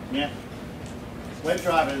 Yeah.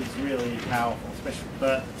 WebDriver is really powerful, especially,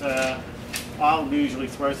 but I'll usually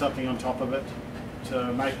throw something on top of it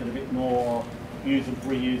to make it a bit more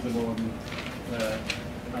reusable and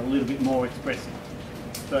a little bit more expressive.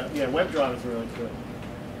 But yeah, WebDriver is really good.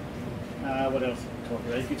 What else can we talk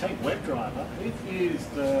about? If you take WebDriver, who's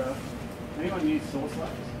used, anyone used Source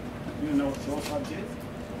Labs? You know what Source Labs is?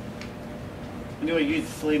 Anyone used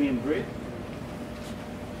Selenium Grid?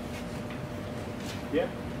 Yeah?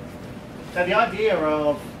 So the idea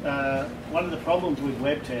of, one of the problems with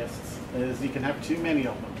web tests is you can have too many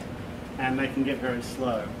of them and they can get very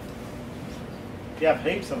slow. If you have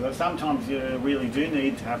heaps of them, sometimes you really do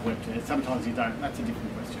need to have web tests, sometimes you don't, that's a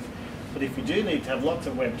different question. But if you do need to have lots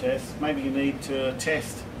of web tests, maybe you need to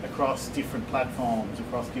test across different platforms,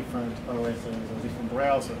 across different OSs or different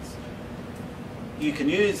browsers. you can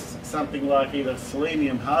use something like either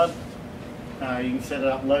Selenium Hub, you can set it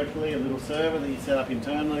up locally, a little server that you set up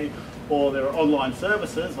internally, or there are online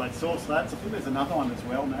services like Source Labs. I think there's another one as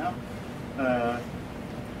well now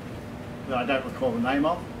that I don't recall the name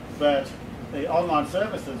of, but the online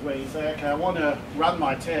services where you say, okay, I want to run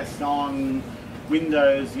my tests on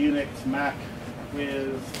Windows, Unix, Mac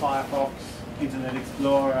with Firefox, Internet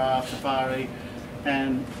Explorer, Safari,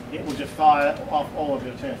 and it will just fire off all of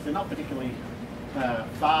your tests. They're not particularly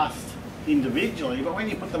fast individually, but when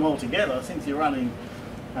you put them all together, since you're running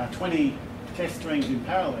 20 test strings in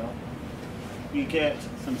parallel, you get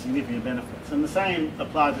some significant benefits. And the same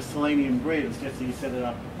applies to Selenium Grid. It's just that you set it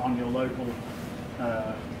up on your local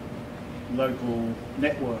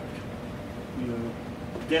network. You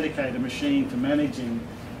dedicate a machine to managing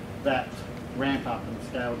that ramp up and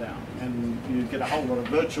scale down, and you get a whole lot of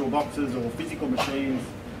virtual boxes or physical machines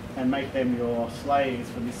and make them your slaves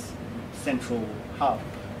for this central hub.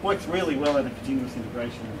 Works really well in a continuous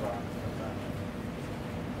integration environment.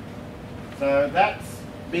 So that's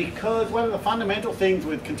because one of the fundamental things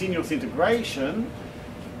with continuous integration,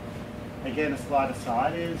 again a slide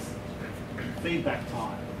aside, is feedback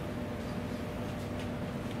time.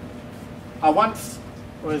 I once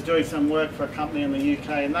was doing some work for a company in the UK,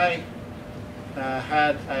 and they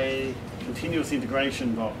had a continuous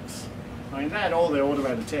integration box. I mean, they had all their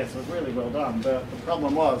automated tests. It was really well done, but the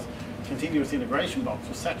problem was continuous integration box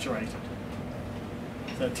was saturated.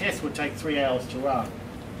 So tests would take 3 hours to run.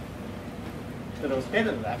 But it was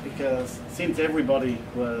better than that because since everybody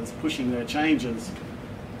was pushing their changes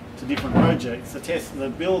to different projects, the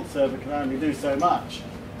build server can only do so much.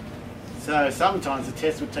 So sometimes the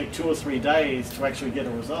test would take 2 or 3 days to actually get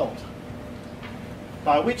a result,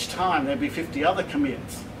 by which time there'd be 50 other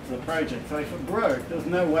commits to the project. So if it broke, there was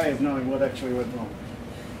no way of knowing what actually went wrong,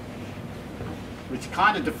 which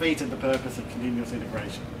kind of defeated the purpose of continuous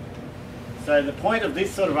integration. So the point of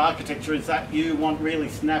this sort of architecture is that you want really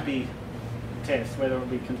snappy tests, whether it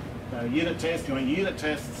be unit tests, you want unit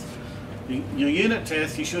tests. Your unit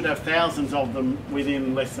tests, you should have thousands of them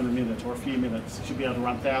within less than a minute or a few minutes. You should be able to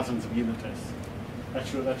run thousands of unit tests. That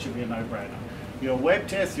should be a no-brainer. Your web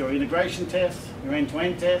tests, your integration tests, your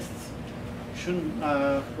end-to-end tests shouldn't,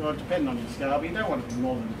 well, depending on your scale, but you don't want it to be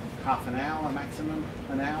more than half an hour maximum,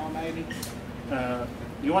 an hour maybe.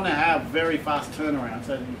 You want to have very fast turnaround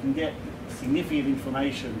so that you can get significant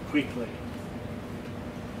information quickly.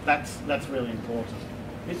 That's really important.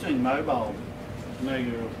 Who's doing mobile? I know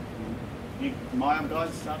you MYOB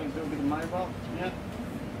guys starting to do a bit of mobile? Yeah.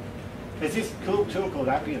 There's this cool tool called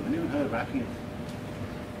Appium. Have you ever heard of Appium?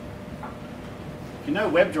 If you know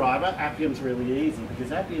WebDriver, Appium's really easy because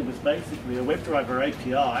Appium is basically a WebDriver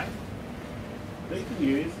API that you can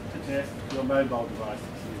use to test your mobile devices,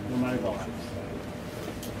 your mobile apps.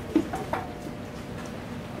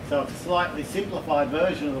 So it's a slightly simplified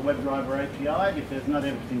version of the WebDriver API because not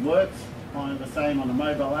everything works the same on a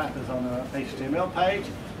mobile app as on a HTML page,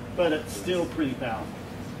 but it's still pretty powerful.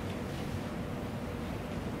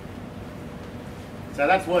 So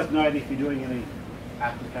that's worth noting if you're doing any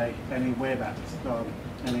any web apps,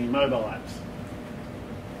 any mobile apps.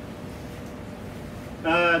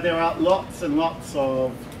 There are lots and lots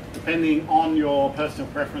of, depending on your personal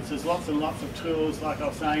preferences, lots and lots of tools, like I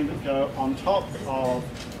was saying, that go on top of,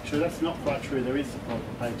 that's not quite true, there is support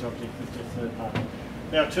for page objects, it's just third party.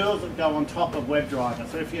 There are tools that go on top of WebDriver.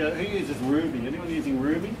 So who uses Ruby? Anyone using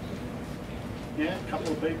Ruby? Yeah, a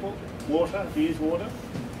couple of people. Water, do you use Water?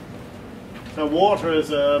 So Water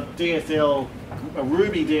is a DSL, a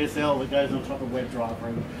Ruby DSL that goes on top of WebDriver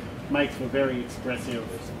and makes for very expressive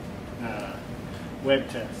web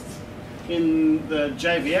tests. In the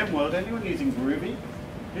JVM world, anyone using Groovy?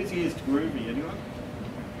 Who's used Groovy? Anyone?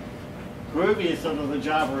 Groovy is sort of the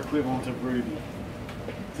Java equivalent of Ruby.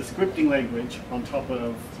 It's a scripting language on top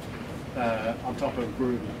of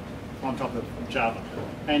Groovy, on top of Java,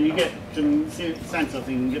 and you get, in sense of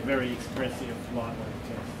thing, you get very expressive lightweight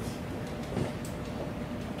tests.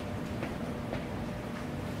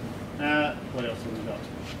 What else have we got?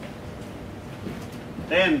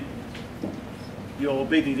 Then your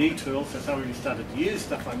BDD tool, so some of you started to use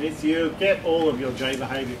stuff like this, you get all of your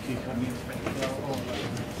JBehaviour cucumbers.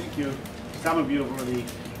 Some of you have already,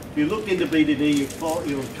 if you looked into BDD,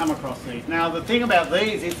 you'll come across these. Now the thing about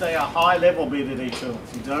these is they are high-level BDD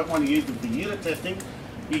tools. You don't want to use them for unit testing.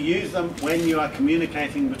 You use them when you are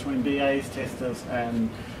communicating between BAs, testers, and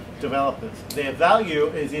developers. Their value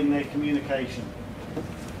is in their communication.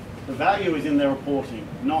 The value is in their reporting,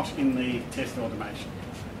 not in the test automation.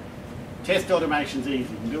 Test automation is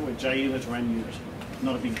easy. You can do it with JUnit or NUnit.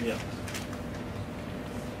 Not a big deal.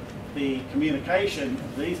 the communication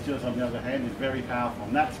of these tools, on the other hand, is very powerful,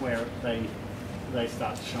 and that's where they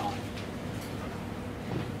start to shine.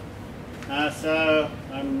 So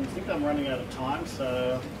I think I'm running out of time,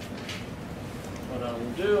 so what I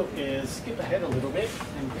will do is skip ahead a little bit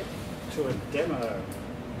and get to a demo.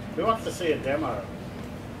 Who wants to see a demo?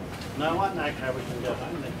 No one? Okay, we can go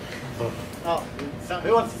home then. Oh, so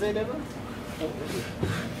who wants to see a demo?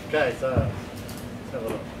 Okay, so let's have a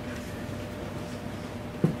look.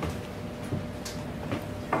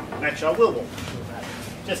 Actually, I will walk through that,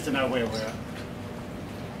 just to know where we're at.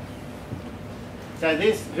 So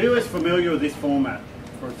this, who is familiar with this format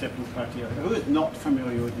for acceptance criteria? Who is not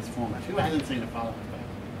familiar with this format? Who hasn't seen a file like that?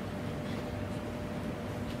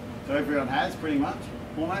 So everyone has, pretty much,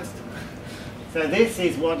 almost. So this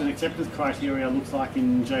is what an acceptance criteria looks like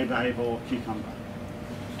in JBehave or Cucumber.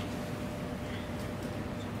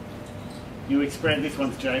 You express, this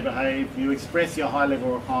one's JBehave, you express your high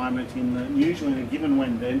level requirement in the, usually in a given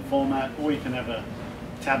when-then format, or you can have a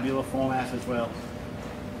tabular format as well.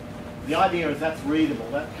 The idea is that's readable,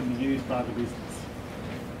 that can be used by the business.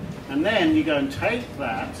 And then you go and take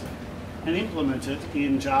that and implement it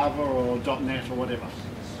in Java or .NET or whatever.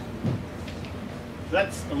 So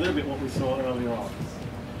that's a little bit what we saw earlier on.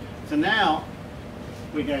 So now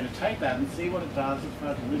we're going to take that and see what it does as far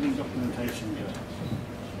as living documentation goes.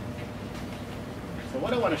 So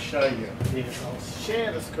what I want to show you is I'll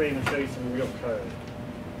share the screen and show you some real code.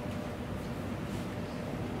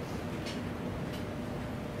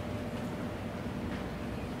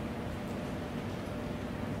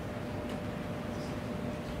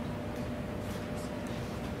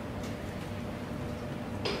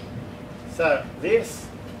 So this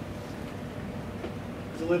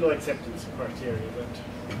is a little acceptance criteria.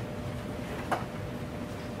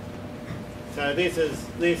 So this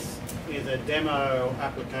is a demo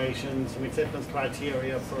application, some acceptance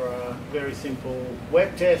criteria for a very simple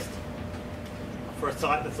web test for a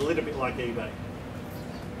site that's a little bit like eBay.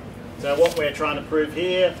 So what we're trying to prove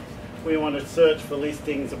here, we want to search for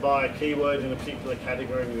listings by a keyword in a particular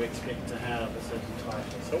category, and we expect to have a certain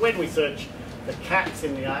title. So when we search the cats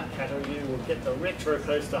in the art category, we'll get the Retro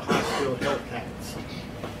Coaster High School Hellcats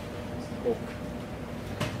book.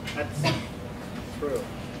 That's true.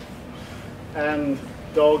 And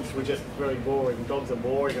dogs were just very boring. Dogs are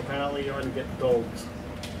boring, apparently. You only get dogs.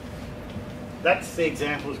 That's the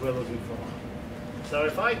examples we're looking for. So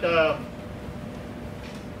if I go,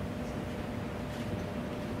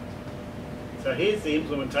 so here's the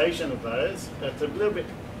implementation of those. It's a little bit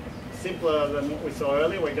simpler than what we saw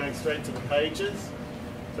earlier. We're going straight to the pages.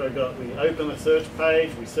 So we open a search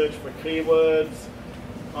page, we search for keywords.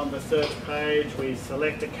 On the search page, we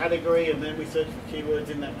select a category, and then we search for keywords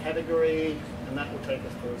in that category, and that will take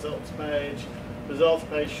us to the results page. The results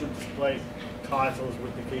page should display titles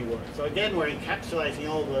with the keywords. So again, we're encapsulating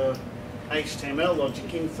all the HTML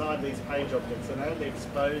logic inside these page objects and only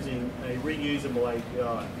exposing a reusable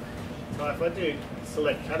API. So if I do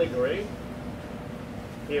select category,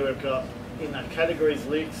 here we've got in that categories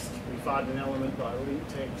list, we find an element by link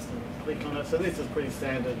text and click on it. So this is pretty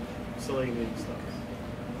standard Selenium stuff.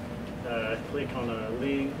 Click on a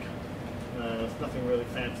link, there's nothing really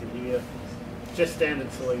fancy here, just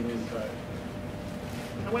standard Selenium code.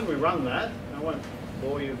 And when we run that, I won't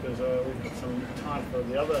bore you because we've got some time for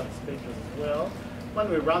the other speakers as well. When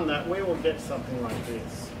we run that, we will get something like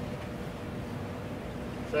this.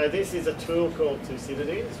 So this is a tool called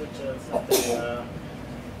Thucydides, which is something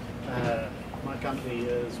my company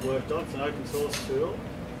has worked on. It's an open source tool.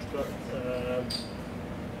 It's got,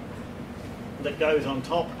 that goes on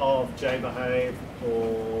top of JBehave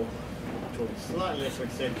or tools, slightly lesser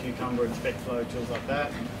extent Cucumber and SpecFlow, tools like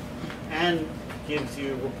that, and gives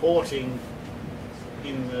you reporting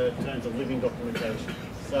in the terms of living documentation.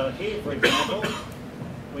 So here, for example,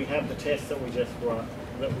 we have the test that we just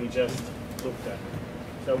looked at.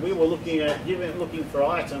 So we were looking for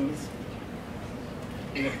items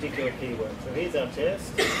in a particular keyword. So here's our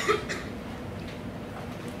test.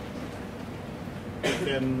 You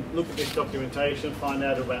can look at this documentation, find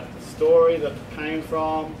out about the story that it came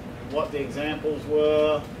from, what the examples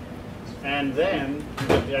were, and then you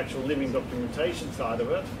get the actual living documentation side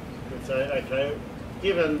of it. You could say, okay,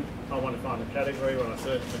 given I want to find a category, when I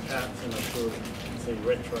search for cats and I should see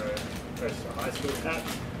Retro Coaster High School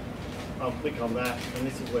cats, I'll click on that, and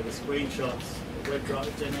this is where the screenshots the web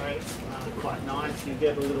driver generates are quite nice. You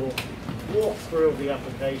get a little walkthrough of the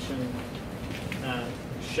application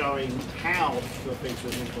showing how the feature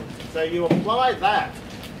is implemented. So you apply that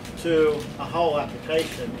to a whole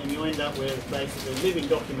application and you end up with basically living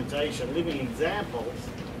documentation, living examples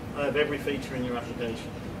of every feature in your application.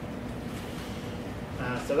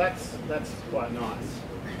 So that's quite nice.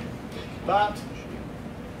 But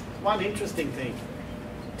one interesting thing,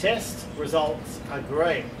 test results are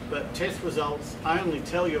great, but test results only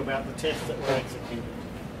tell you about the tests that were executed.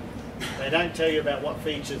 They don't tell you about what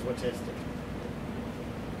features were tested.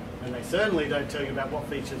 And they certainly don't tell you about what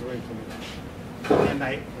features were implemented. And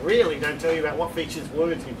they really don't tell you about what features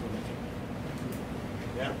weren't implemented.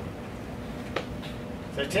 Yeah?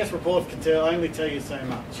 So test reports can only tell you so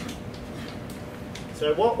much.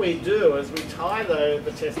 So what we do is we tie the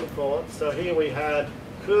test reports. So here we had,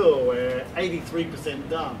 cool, we're 83%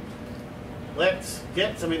 done. Let's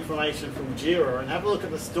get some information from Jira and have a look at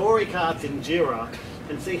the story cards in Jira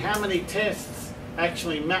and see how many tests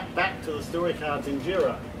actually map back to the story cards in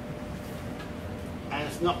Jira. And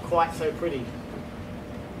it's not quite so pretty.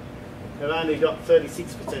 They've only got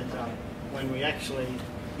 36% done when we actually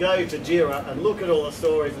go to Jira and look at all the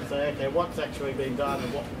stories and say, okay, what's actually been done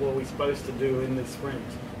and what were we supposed to do in this sprint?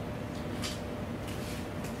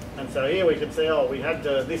 And so here we can see, oh, we had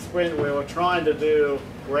this sprint where we were trying to do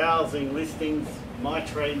browsing listings,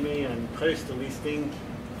 MyTradeMe and post a listing.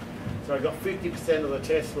 So I got 50% of the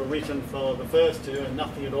tests were written for the first two and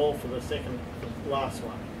nothing at all for the last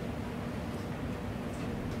one.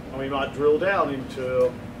 And we might drill down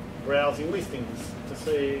into browsing listings to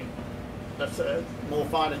see that's a more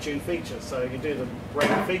finer-tuned feature. So you do the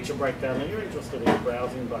feature breakdown and you're interested in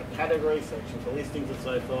browsing by category, searching for listings and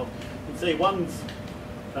so forth. You can see one's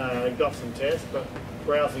got some tests, but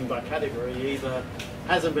browsing by category either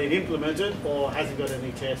hasn't been implemented or hasn't got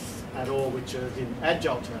any tests at all, which is in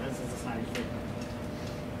Agile terms is the same thing.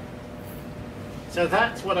 So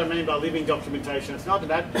that's what I mean by living documentation. It's not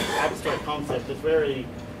an abstract concept, it's very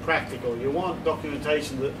practical. You want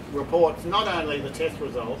documentation that reports not only the test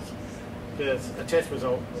results, because a test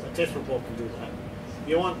report can do that.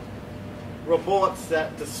 You want reports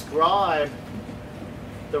that describe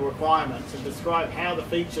the requirements and describe how the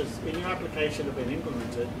features in your application have been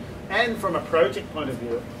implemented, and from a project point of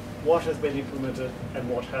view, what has been implemented and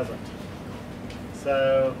what hasn't.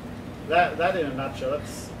 So that in a nutshell,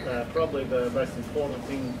 that's probably the most important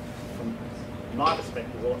thing from my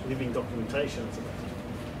perspective, what living documentation is about.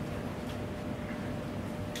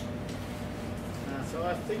 So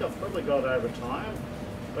I think I've probably got over time,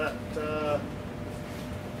 but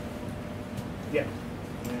yeah.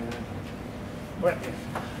 Well,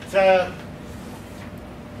 so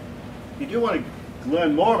if you do want to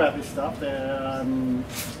learn more about this stuff,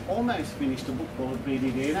 almost finished a book called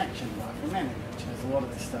BDD in Action, Life Management, which has a lot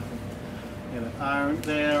of this stuff in it.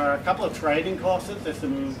 There are a couple of trading courses. There's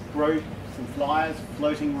some flyers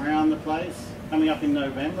floating around the place coming up in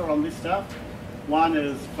November on this stuff. One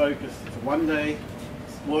is focused, it's a one-day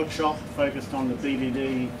workshop focused on the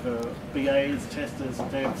BDD for BAs, testers,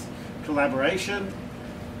 devs, collaboration,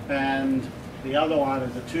 and the other one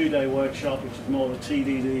is a two-day workshop which is more the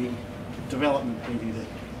TDD, development BDD.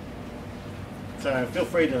 So feel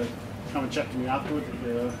free to come and chat to me afterwards if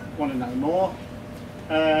you want to know more.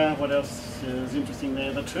 What else is interesting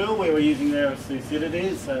there? The tool we were using there is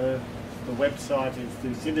Thucydides, so the website is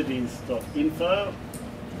thucydides.info.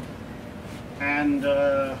 And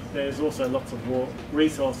there's also lots of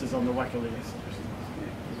resources on the Wackerly list.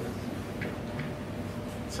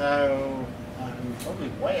 So I'm probably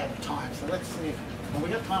way out of time, so let's see. Have we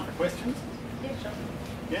got time for questions? Yeah, sure.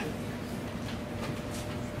 Yeah?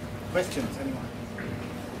 Questions, anyone?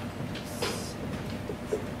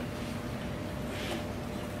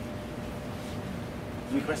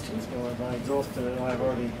 Any questions? Or have I exhausted it? I've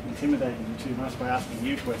already intimidated you too much by asking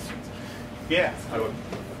you questions. Yeah.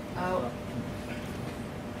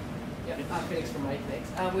 Felix from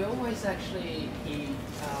Matex. We always actually hear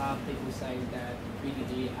people saying that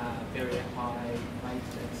BDD are very high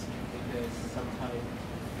maintenance because sometimes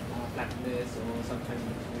flatness or sometimes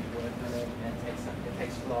we work on it and it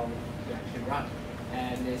takes long to actually run.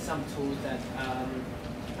 And there's some tools that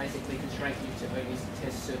basically constrain you to only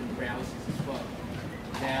test certain browsers as well.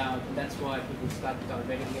 Now that's why people start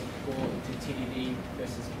directing it more into TDD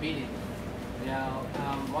versus BDD. Now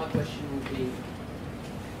my question would be,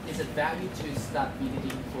 is it value to start BDD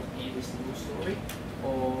for every single story,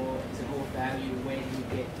 or is it more value when you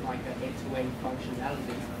get like an end-to-end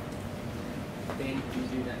functionality, then you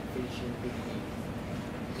do that finishing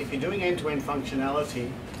BDD? If you're doing end-to-end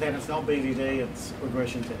functionality, then it's not BDD, it's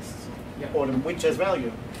regression tests, Yep. which has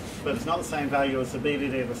value, but it's not the same value as the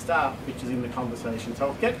BDD at the start, which is in the conversation. So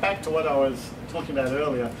I'll get back to what I was talking about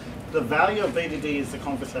earlier. The value of BDD is the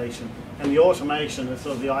conversation, and the automation is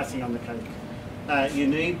sort of the icing on the cake. You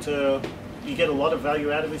need to you get a lot of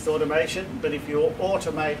value out of this automation, but if you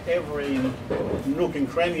automate every nook and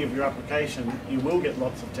cranny of your application, you will get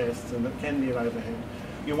lots of tests, and it can be an overhead.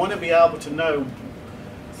 You want to be able to know,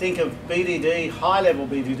 think of BDD, high-level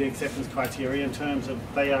BDD acceptance criteria in terms of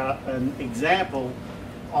they are an example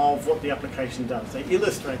of what the application does. They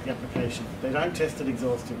illustrate the application. They don't test it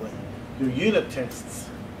exhaustively. Do unit tests,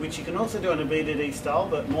 which you can also do in a BDD style,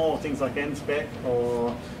 but more things like NSpec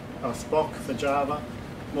or Spock for Java,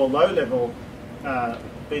 more low-level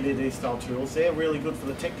BDD style tools. They're really good for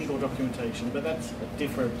the technical documentation, but that's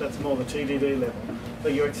different. That's more the TDD level. So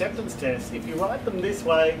your acceptance tests, if you write them this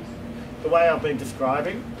way, the way I've been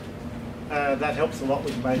describing, that helps a lot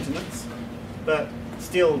with maintenance. But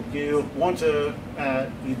still, you don't want to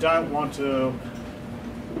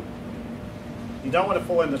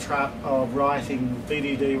fall in the trap of writing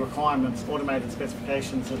BDD requirements, automated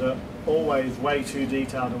specifications that are always way too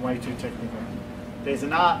detailed and way too technical. There's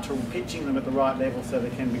an art to pitching them at the right level so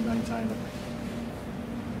they can be maintainable.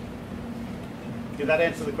 Did that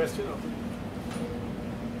answer the question?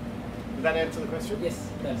 Did that answer the question? Yes,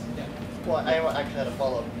 it does. Yeah. Well, I actually had a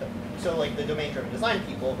follow-up. So like the domain-driven design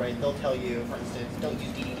people, right, they'll tell you, for instance, don't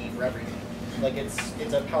use BDD for everything. Like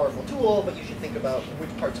it's a powerful tool, but you should think about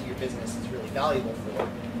which parts of your business it's really valuable for.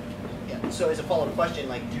 Yeah. So as a follow-up question,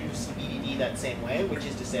 like do you see BDD that same way, which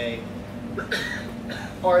is to say,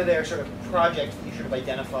 are there sort of projects that you sort of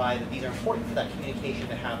identify that these are important for that communication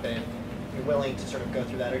to happen? You're willing to sort of go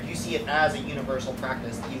through that, or do you see it as a universal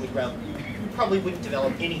practice that you probably wouldn't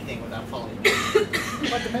develop anything without following it?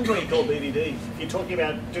 Well, it depends what you call BDD. If you're talking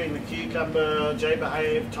about doing the cucumber,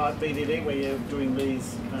 JBehave type BDD, where you're doing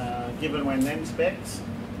these given when then specs,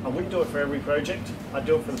 I wouldn't do it for every project. I'd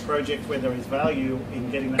do it for the project where there is value in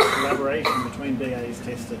getting that collaboration between BAs,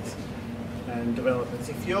 testers, and developers.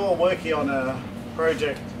 If you're working on a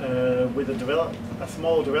project with a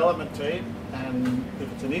small development team, and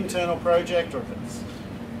if it's an internal project, or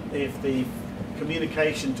if the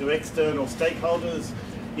communication to external stakeholders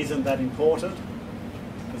isn't that important,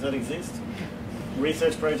 does that exist?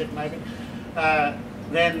 Research project maybe?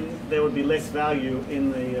 Then there would be less value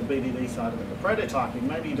in the BDD side of it. The prototyping,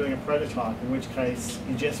 maybe you're doing a prototype, in which case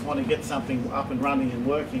you just want to get something up and running and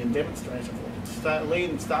working and demonstratable.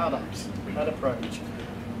 Lean startups, that approach.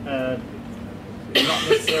 You're not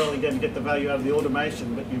necessarily going to get the value out of the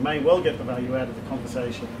automation, but you may well get the value out of the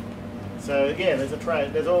conversation. So yeah, there's a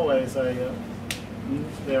trade. There's always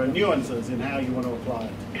there are nuances in how you want to apply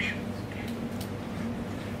it.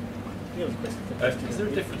 Is there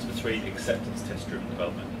a difference between acceptance test-driven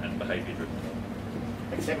development and behaviour-driven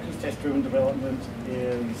development? Acceptance test-driven development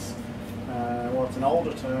is, well, it's an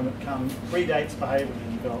older term. It predates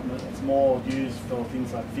behaviour-driven development. It's more used for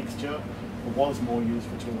things like fixture, or was more used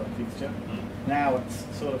for tools like fixture. Now it's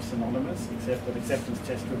sort of synonymous, except that acceptance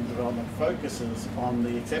test-driven development focuses on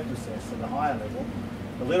the acceptance tests at a higher level,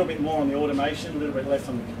 a little bit more on the automation, a little bit less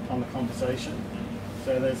on the conversation.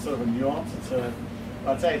 So there's sort of a nuance.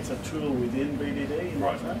 I'd say it's a tool within BDD in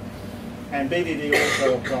that way. And BDD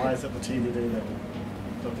also applies at the TDD level,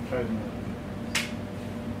 at the coding level.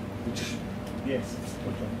 Yes.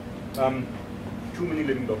 Okay. Too many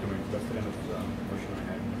living documents. That's the kind of question I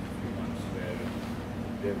had a few months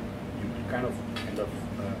where you kind of end up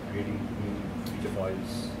creating new feature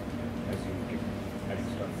files as you keep adding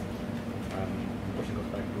stuff. The question goes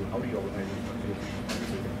back to how do you organize and structure your feature files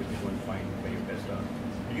so you can quickly go and find where your best are.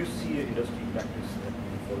 Do you see an industry practice that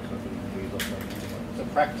folks have been ways of writing? The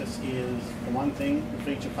practice is, for one thing, the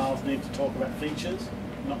feature files need to talk about features,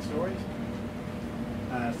 not stories.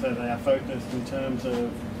 So they are focused in terms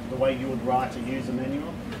of the way you would write a user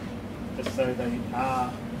manual, just so they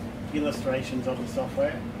are illustrations of the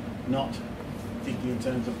software, not thinking in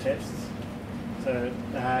terms of tests. So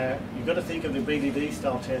you've got to think of the BDD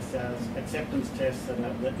style tests as acceptance tests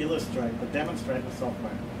that illustrate, that demonstrate the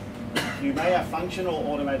software. You may have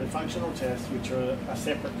automated functional tests, which are a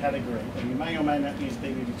separate category, and you may or may not use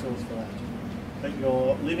BDD tools for that. But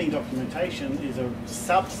your living documentation is a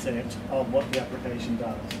subset of what the application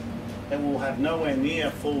does. It will have nowhere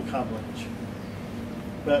near full coverage.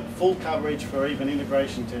 But full coverage for even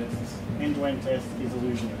integration tests, end-to-end tests, is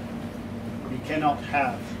illusionary. You cannot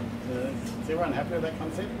have, is everyone happy with that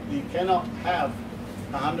concept? You cannot have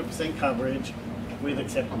 100% coverage with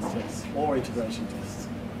acceptance tests or integration tests.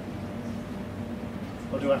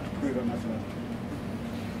 Or do I have to prove it mathematically?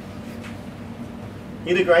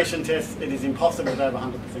 Integration tests, it is impossible to have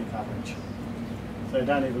 100% coverage. So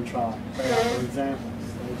don't even try. They are for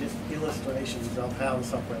examples. They're just illustrations of how the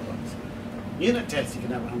software works. Unit tests, you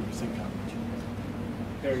can have 100% coverage.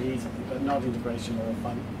 Very easily, but not integration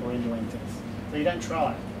or end-to-end tests. So you don't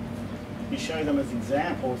try. you show them as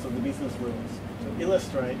examples of the business rules to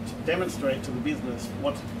illustrate, demonstrate to the business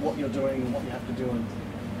what you're doing and what you have to do.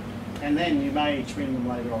 And then you may trim them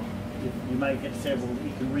later on. You may get several that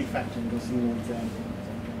you can refactor into a single example.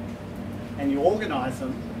 And you organise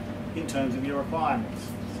them in terms of your requirements.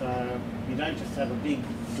 So you don't just have a big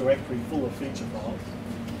directory full of feature files.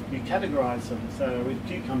 You categorise them. So with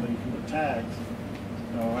Cucumber you can put tags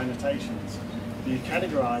or annotations. You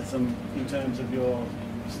categorise them in terms of your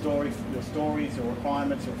stories, your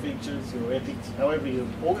requirements, your features, your ethics. However you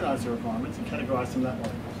organise your requirements and categorise them that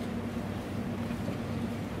way.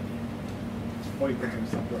 Or you put them in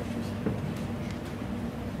subdirectories.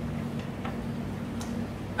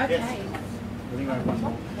 Okay. Yes. I think I have one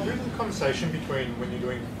more. Who's the conversation between when you're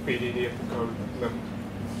doing BDD at the code level?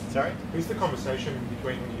 Sorry? Who's the conversation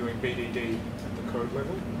between when you're doing BDD at the code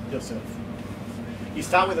level? Yourself. You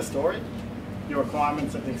start with a story, your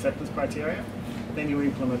requirements and the acceptance criteria, then you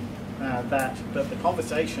implement that. But the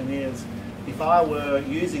conversation is, if I were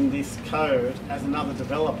using this code as another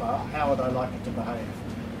developer, how would I like it to behave?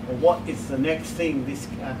 Or what is the next thing this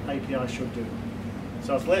API should do?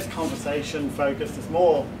 So it's less conversation focused, it's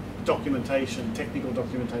more documentation, technical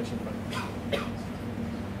documentation focused.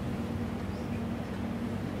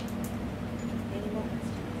 Any more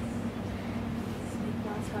questions?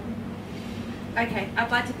 Last one. Okay,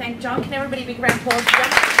 I'd like to thank John. Can everybody big round of applause for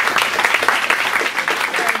John?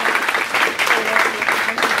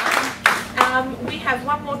 We have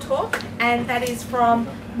one more talk, and that is from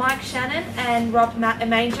Mike Shannon and Rob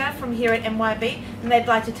Manger from here at MYOB, and they'd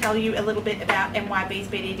like to tell you a little bit about MYOB's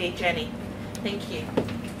BDD journey. Thank you.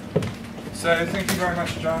 So thank you very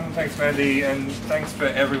much, John. Thanks, Mandy, and thanks for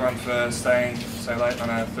everyone for staying so late on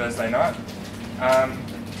a Thursday night. I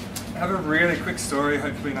have a really quick story,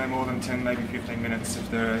 hopefully no more than 10, maybe 15 minutes. If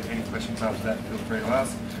there are any questions after that, feel free to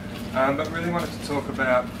ask. But really wanted to talk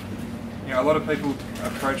about, a lot of people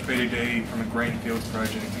approach BDD from a greenfields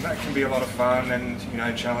project, and that can be a lot of fun and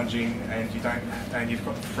challenging, and you've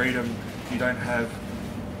got the freedom. You don't have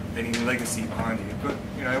any legacy behind you. But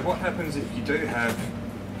what happens if you do have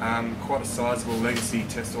quite a sizable legacy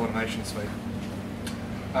test automation suite?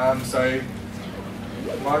 So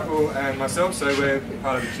Michael and myself, so we're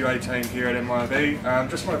part of the QA team here at MYOB.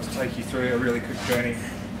 Just wanted to take you through a really quick journey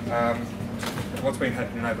of what's been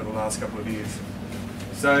happening over the last couple of years.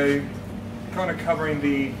 So, kind of covering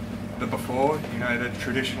the before, the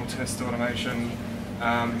traditional test automation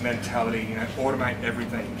mentality, automate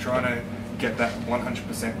everything, trying to get that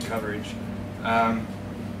 100% coverage.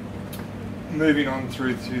 Moving on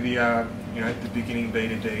through to the the beginning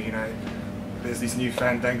BDD, there's this new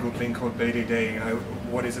fandangled thing called BDD.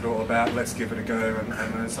 What is it all about? Let's give it a go and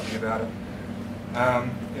learn something about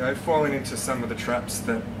it. Falling into some of the traps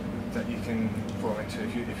that you can fall into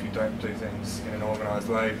if you don't do things in an organised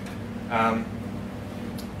way.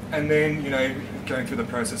 And then, going through the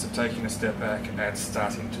process of taking a step back and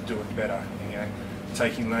starting to do it better.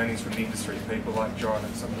 Taking learnings from the industry, people like John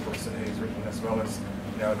and some of the books that he's written, as well as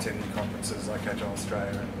attending conferences like Agile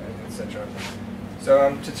Australia and etc.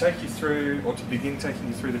 So to take you through, or to begin taking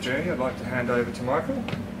you through the journey, I'd like to hand over to Michael.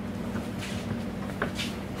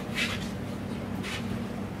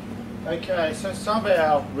 Okay, so some of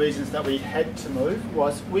our reasons that we had to move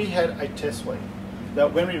was we had a test suite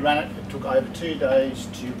that when we ran it, it took over 2 days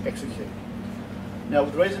to execute. Now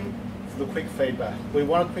the reason for the quick feedback, we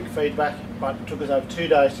wanted quick feedback, but it took us over 2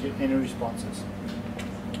 days to get any responses.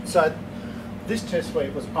 So this test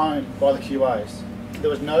suite was owned by the QAs. There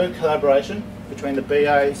was no collaboration between the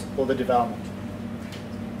BAs or the development.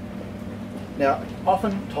 Now,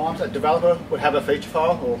 oftentimes a developer would have a feature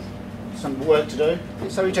file or some work to do,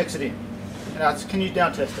 so he checks it in and asks, can you now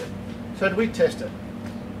test it? So we test it,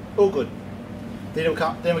 all good. Then we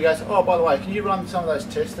go, oh, by the way, can you run some of those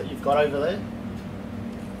tests that you've got over there?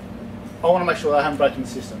 I want to make sure I haven't broken the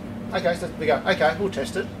system. Okay, so we go, okay, we'll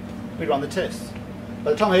test it. We run the tests.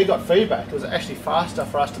 By the time he got feedback, it was actually faster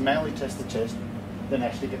for us to manually test the test than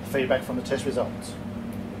actually get the feedback from the test results,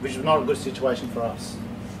 which was not a good situation for us.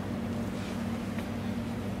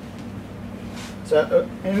 So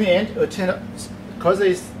in the end, it would turn out, because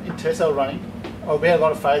these tests are running, we had a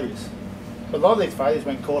lot of failures. But a lot of these failures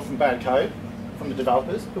weren't caused from bad code from the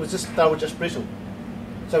developers. It was just, they were just brittle.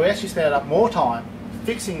 So we actually spent up more time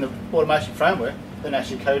fixing the automation framework than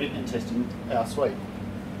actually coding and testing our suite.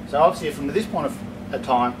 So obviously from this point of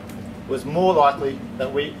time, it was more likely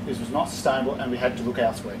that this was not sustainable and we had to look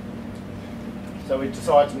elsewhere. So we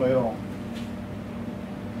decided to move on.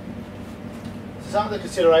 So some of the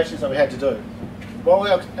considerations that we had to do. While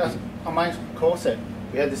our main core set,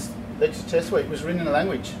 we had this legacy test suite was written in a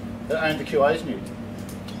language that only the QAs knew.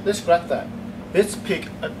 Let's scrap that. Let's pick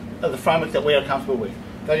the framework that we are comfortable with.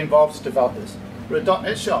 That involves developers. We're a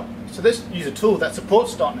 .NET shop, so let's use a tool that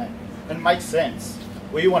supports .NET and it makes sense.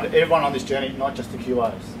 We want everyone on this journey, not just the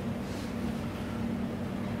QAs.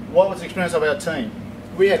 What was the experience of our team?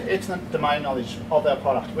 We had excellent domain knowledge of our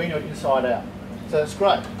product. We knew it inside out. So that's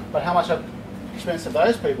great. But how much experience of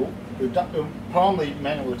those people who are primarily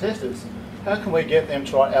manual testers, how can we get them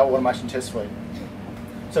to write our automation test suite?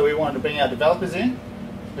 So we wanted to bring our developers in,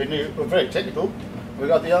 who were very technical. We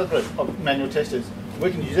got the other group of manual testers.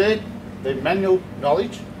 We can use their manual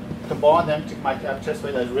knowledge, combine them to make our test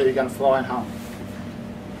suite that's really going to fly and hum.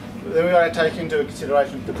 Then we've got to take into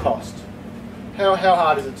consideration the cost. How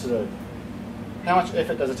hard is it to do? How much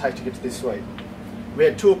effort does it take to get to this suite? We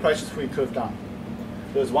had two approaches we could have done.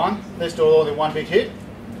 There was one, let's do it all in one big hit.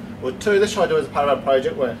 Or two, let's try to do it as part of our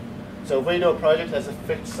project work. So if we do a project that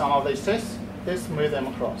affects some of these tests, let's move them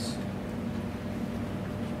across.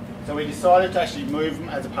 So we decided to actually move them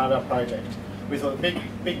as a part of our project. We thought the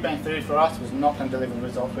big bang theory for us was not going to deliver the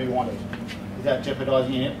results we wanted without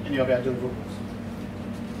jeopardising any of our deliverables.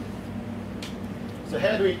 So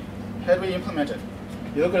how do we implement it?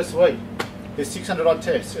 You look at a suite. There's 600 odd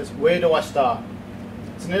tests. It's where do I start?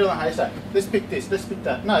 It's a needle in a haystack. Let's pick this, let's pick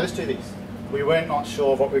that. No, let's do this. We were not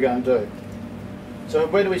sure of what we were going to do. So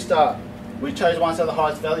where do we start? We chose ones that are the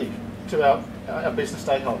highest value to our business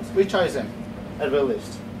stakeholders. We chose them out of our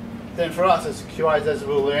list. Then for us as QAs, as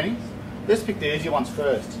we're learning, let's pick the easy ones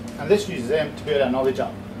first and let's use them to build our knowledge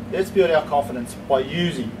up. Let's build our confidence by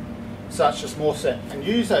using such a small set and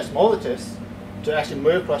use those smaller tests to actually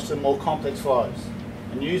move across to the more complex flows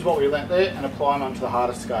and use what we learnt there and apply them onto the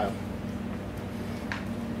harder scale.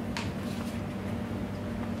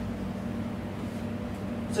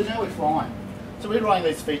 So now we're flying. So we're writing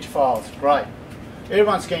these feature files, great.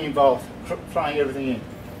 Everyone's getting involved, throwing everything in.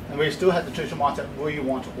 And we still had the traditional mindset, we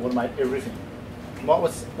want to automate everything.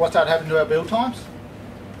 What started happening to our build times?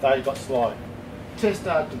 They got slow. Tests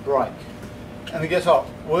started to break. And then guess what?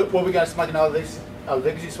 Were we going to make another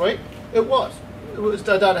legacy suite? It was. It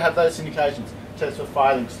started to have those indications. Tests were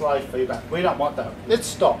failing, slow feedback. We don't want that. Let's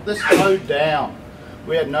stop. Let's slow down.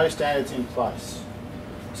 We had no standards in place.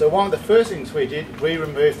 So one of the first things we did, we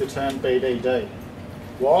removed the term BDD.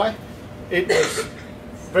 Why? It was,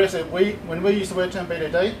 when we used the word term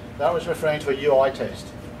BDD, that was referring to a UI test.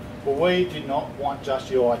 But we did not want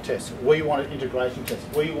just UI tests. We wanted integration tests.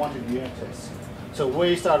 We wanted unit tests. So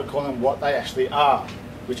we started calling them what they actually are,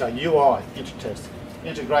 which are UI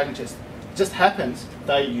integration tests. It just happens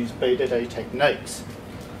they use BDD techniques.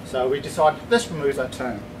 So we decided, let's remove that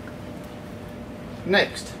term.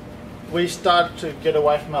 Next, we started to get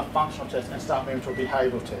away from our functional test and start moving to a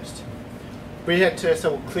behavioural test. We had tests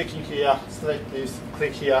that were clicking here, select this,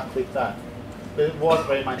 click here, click that. But it wasn't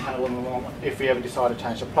very maintainable in the long run if we ever decided to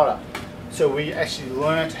change the product. So we actually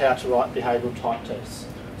learned how to write behavioural type tests.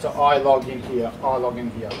 So I log in here, I log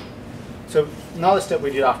in here. So another step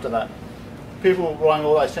we did after that, people were writing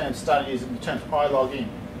all those terms, started using the terms I log in.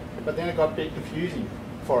 But then it got a bit confusing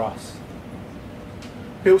for us.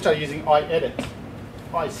 People started using I edit,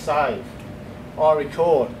 I save, I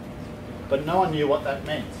record, but no one knew what that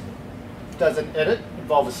meant. Does an edit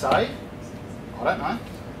involve a save? I don't know.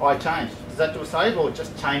 I change. Does that do a save or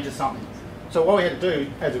just changes something? So what we had to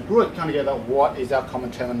do as a group, come together, what is our common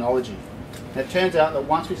terminology? And it turns out that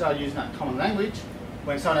once we started using that common language,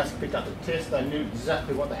 when someone else picked up the test, they knew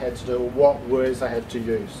exactly what they had to do or what words they had to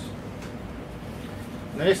use.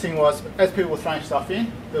 And the next thing was, as people were throwing stuff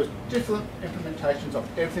in, there was different implementations of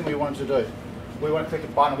everything we wanted to do. We want to click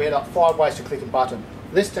a button, we had like 5 ways to click a button.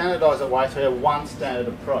 Let's standardise that way so we have one standard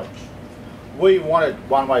approach. We wanted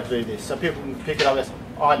one way to do this, so people can pick it up and say,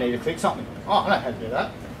 I need to click something. Oh, I know how to do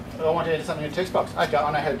that. I want to enter something in a text box. Okay,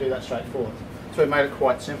 I know how to do that straightforward. So we made it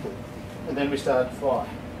quite simple. And then we started to fly.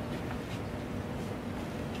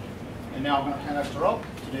 And now I'm going to hand over to Rob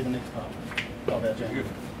to do the next part of our journey. Good.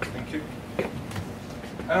 Thank you.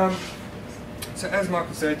 So as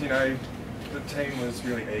Michael said, you know, the team was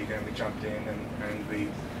really eager and we jumped in and we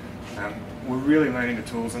were really learning the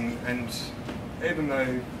tools and even though,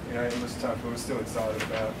 you know, it was tough, we were still excited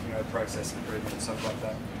about, you know, process improvement and stuff like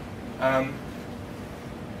that.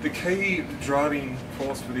 The key driving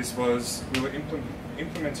force for this was we were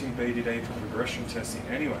implementing BDD for regression testing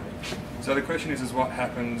anyway. So the question is what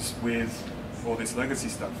happens with all this legacy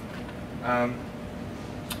stuff?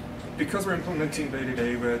 Because we're implementing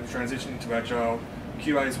BDD, we're transitioning to Agile,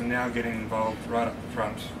 QAs were now getting involved right up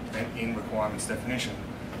front and in requirements definition.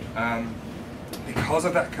 Because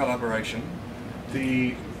of that collaboration,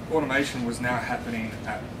 the automation was now happening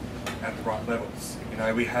at the right levels. You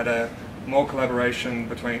know, we had more collaboration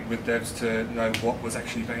with devs to know what was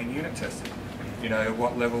actually being unit tested. you know,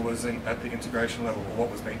 what level was at the integration level, or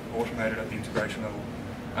what was being automated at the integration level,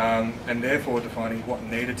 and therefore defining what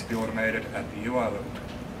needed to be automated at the UI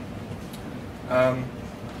level.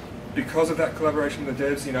 Because of that collaboration with the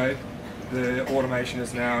devs, you know, the automation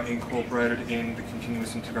is now incorporated in the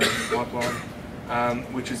continuous integration pipeline,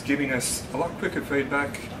 which is giving us a lot quicker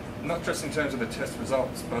feedback, not just in terms of the test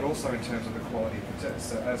results, but also in terms of the quality of the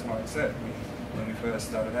tests. So as Mike said, when we first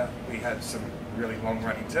started out, we had some really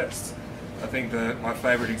long-running tests. I think my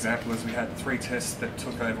favourite example is we had 3 tests that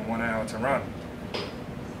took over 1 hour to run.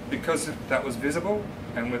 Because that was visible,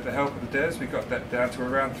 and with the help of the devs, we got that down to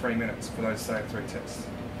around 3 minutes for those same 3 tests.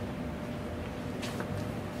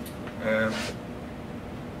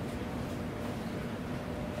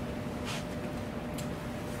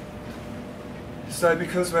 So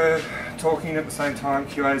because we're talking at the same time,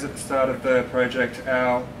 QA's at the start of the project,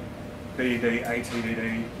 our BDD,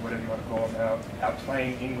 ATDD, whatever you want to call them, our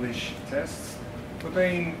plain English tests were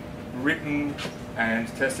being written and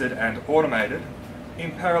tested and automated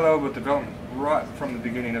in parallel with development, right from the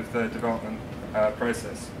beginning of the development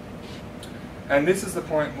process. And this is the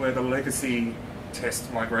point where the legacy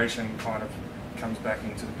test migration kind of comes back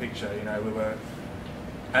into the picture. You know, we were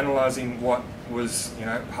analysing what was, you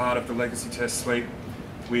know, part of the legacy test suite.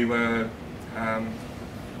 We were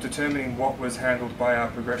determining what was handled by our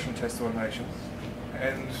progression test automation,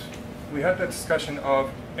 and we had that discussion of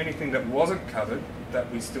anything that wasn't covered that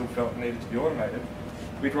we still felt needed to be automated.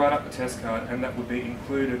 We'd write up the test card, and that would be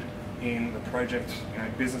included in the project, you know,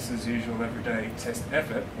 business as usual everyday test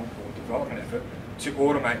effort or development effort to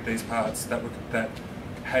automate these parts that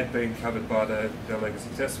had been covered by the legacy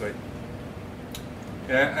test suite.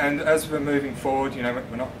 Yeah, and as we're moving forward, you know,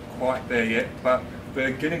 we're not quite there yet, but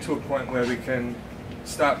we're getting to a point where we can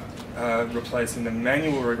start replacing the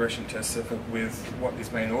manual regression test effort with what is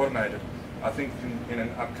being automated. I think in an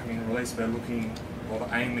upcoming release we're looking, well,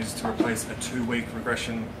 the aim is to replace a 2-week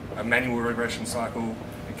regression, a manual regression cycle,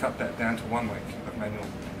 and cut that down to 1 week of manual,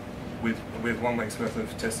 with 1 week's worth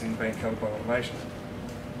of testing being covered by automation.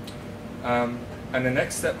 And the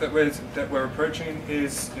next step that we're approaching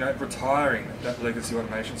is, you know, retiring that legacy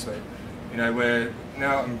automation suite. You know, we're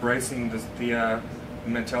now embracing the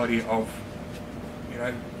mentality of, you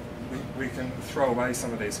know, we can throw away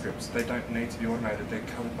some of these scripts. They don't need to be automated. They're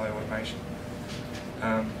covered by automation.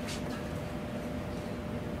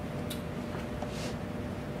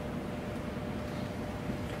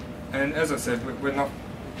 And as I said, we're not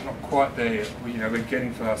quite there yet. We're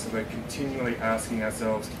getting faster. We're continually asking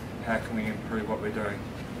ourselves, how can we improve what we're doing?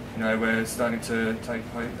 You know, we're starting to take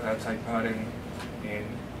part in you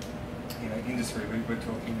know, industry. We're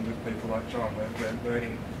talking with people like John. We're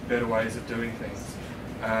learning better ways of doing things.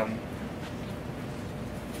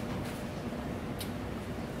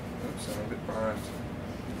 Oops, I'm a bit behind.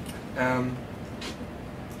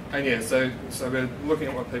 And yeah, so we're looking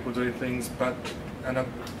at what people do things, but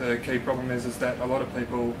the key problem is that a lot of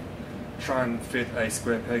people try and fit a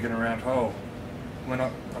square peg in a round hole. We're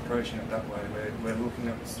not approaching it that way. We're looking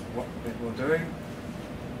at what people are doing.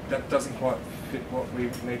 That doesn't quite fit what we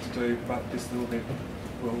need to do, but this little bit,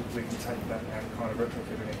 we can take that and kind of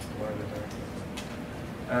retrofit it into the way we're doing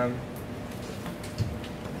things.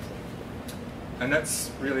 And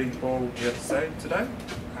that's really all we have to say today.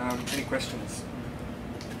 Any questions?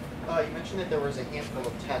 You mentioned that there was a handful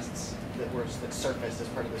of tests that surfaced as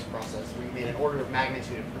part of this process, where you made an order of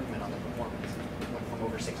magnitude improvement on the performance. It went from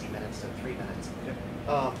over 60 minutes to 3 minutes. Yep.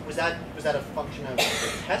 Was that a function of the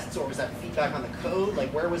tests, or was that feedback on the code?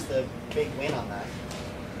 Like, where was the big win on that?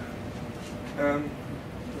 I'll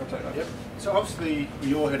take that. Yep. So obviously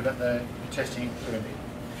we all heard about the testing pyramid,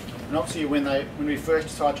 and obviously when we first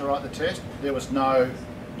decided to write the test, there was no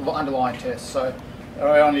underlying test. So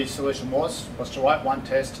our only solution was to write one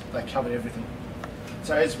test. They covered everything.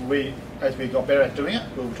 So as we got better at doing it,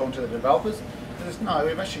 we were talking to the developers.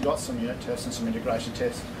 We've actually got some unit tests and some integration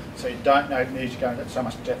tests. So you don't need to go into so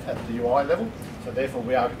much depth at the UI level. So therefore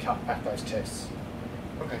we are able to cut back those tests.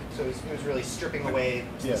 Okay, so it was really stripping away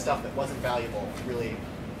the stuff that wasn't valuable to really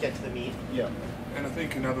get to the meat. Yeah. And I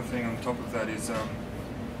think another thing on top of that is,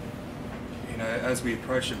 you know, as we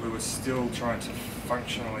approached it, we were still trying to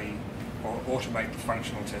functionally or automate the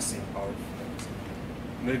functional testing of things.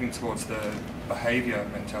 Moving towards the behaviour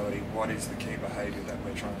mentality, what is the key behaviour that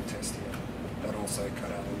we're trying to test here? That also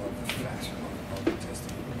cut out a lot of the fat of the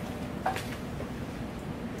testing.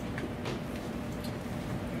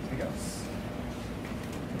 Anything else?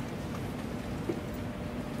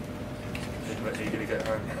 People are eager to get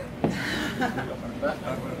home.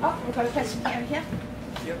 Oh, we've got a question over here.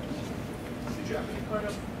 Yep. Did you have any kind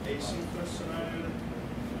of asynchronous scenario that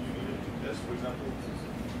you needed to test, for example?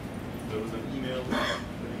 there was an email that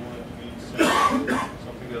you wanted to be sent,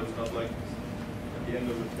 something that was not like at the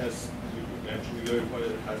end of the test, you could actually verify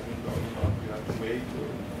that it has been done or not. You have to wait or...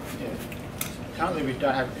 Yeah. Currently we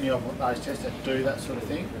don't have any of those tests that do that sort of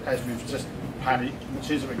thing, as we've just painted, as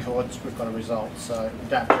soon as it records, we've got a result, so we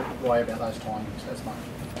don't have to worry about those timings as much.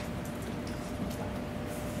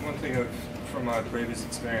 One thing from my previous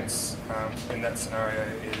experience in that scenario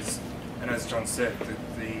is, and as John said,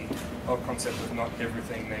 the whole concept of not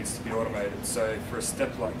everything needs to be automated. So for a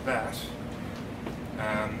step like that,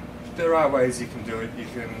 there are ways you can do it. You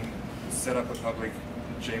can set up a public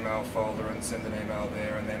Gmail folder and send an email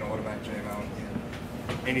there and then automate Gmail.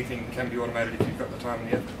 Anything can be automated if you've got the time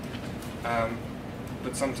and the effort.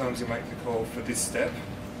 But sometimes you make the call for this step,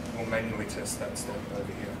 we'll manually test that step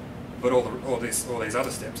over here. But all these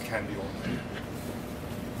other steps can be automated.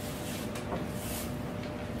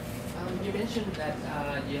 You mentioned that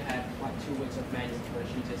you had like 2 weeks of manual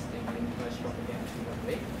version testing when you first dropped it down to 1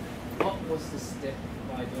 week. What was the step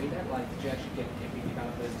by doing that? Like, did you actually get every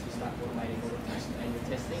developer to start automating all of those manual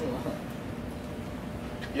testing? Or?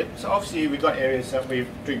 Yep, so obviously we've got areas that we're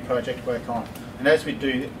doing project work on. And as we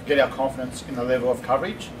do get our confidence in the level of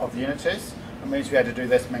coverage of the unit tests, it means we had to do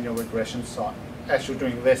less manual regression actually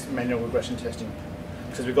doing less manual regression testing.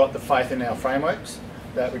 Because we've got the faith in our frameworks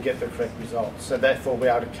that we get the correct results. So therefore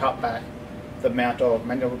we're able to cut back the amount of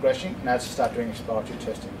manual regression and actually start doing exploratory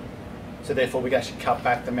testing. So therefore we can actually cut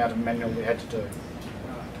back the amount of manual we had to do.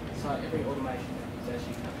 So every automation is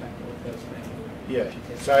actually cut back all of those manual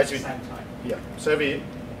tests so at the same time? Yeah, so every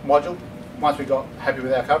module, once we got happy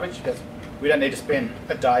with our coverage, we don't need to spend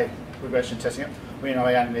a day regression testing it. We know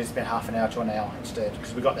we only need to spend half an hour to an hour instead,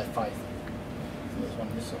 because we've got that faith. There's one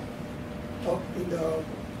this side. Oh, in the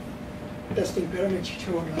testing pyramid you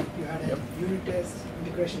showed, like you had a unit test,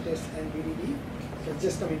 integration test, and BDD. So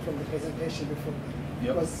just coming from the presentation before,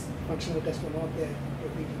 because functional tests were not there, the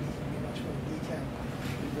BDD would be much more detailed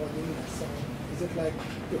and more linear. So is it like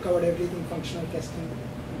you covered everything functional testing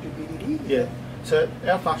into BDD? Yeah. So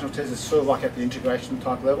our functional test is sort of like at the integration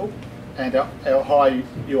type level, and our high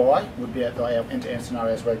UI would be at our end-to-end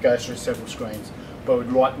scenarios where it goes through several screens, but we'd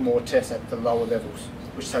write more tests at the lower levels,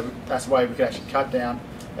 which so that's the way we could actually cut down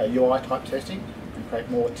our UI type testing and create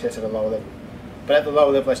more tests at a lower level. But at the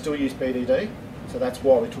lower level, they still use BDD, so that's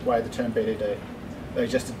why we took away the term BDD.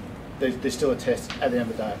 There's still a test at the end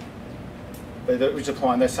of the day, but we're just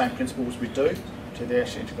applying those same principles we do to the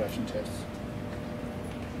actual integration tests.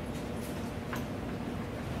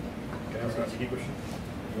 Can I ask a tricky question?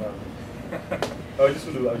 I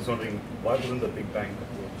was wondering, why wasn't the Big Bang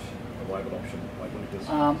approach a viable option? Why couldn't it just,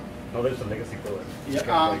 now that it's a legacy code?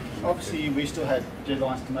 Yeah, obviously we still had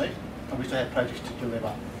deadlines to meet, and we still had projects to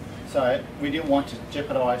deliver. So we didn't want to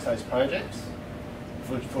jeopardise those projects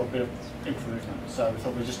for a bit of improvement. So we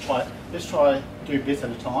thought we'd let's try do bits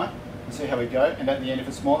at a time and see how we go, and at the end, if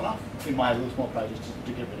it's small enough, we might have a little small projects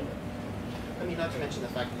to get rid of it. I mean, not to mention the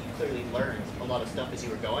fact that you clearly learned a lot of stuff as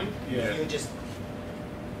you were going. Yeah. If you just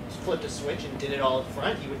flipped a switch and did it all up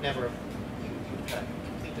front, you would never have, you would have had a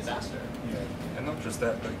complete disaster. Yeah. And not just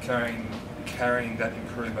that, but carrying that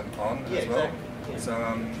improvement on as well. Exactly. Yeah.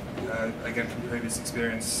 So again, from previous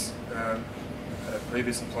experience,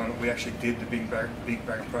 previous employment, we actually did the Big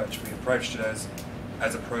Bang approach. We approached it as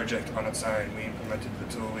a project on its own. We implemented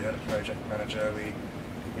the tool. We had a project manager.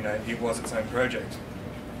 It was its own project,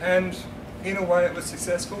 and in a way it was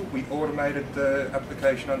successful. We automated the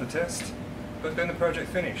application under test, but then the project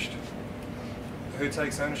finished. Who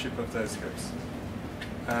takes ownership of those scripts?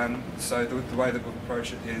 So the way that we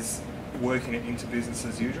approach it is working it into business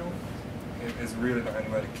as usual. It is really the only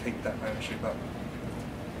way to keep that ownership up.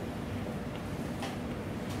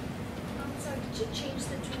 So did you change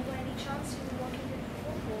the tool by any chance you were working with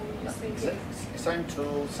before, or you just maintained it? Same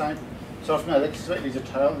tool, same. So from our legislature, it's a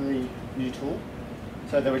totally new tool.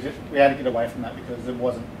 So we had to get away from that because there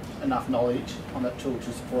wasn't enough knowledge on that tool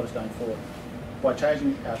to support us going forward. By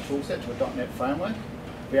changing our tool set to a .NET framework,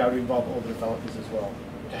 we were able to involve all the developers as well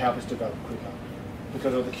to help us develop quicker,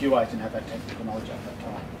 because all the QAs didn't have that technical knowledge at that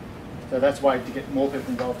time. So that's why to get more people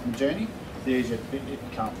involved in the journey, the easier it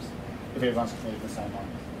becomes if everyone's committed in the same way.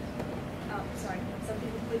 Sorry,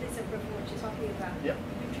 something completely separate from what you're talking about. Yep.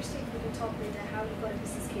 Interesting for the top later how you got a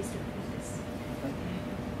business case to prove this.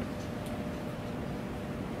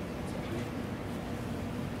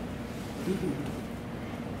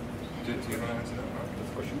 Do you want to answer that, Mark? That's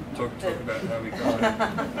a question. Talk about how we got it.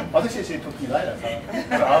 I think she said took me later, so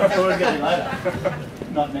I thought it was getting later.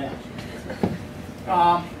 Not now.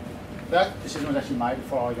 That decision was actually made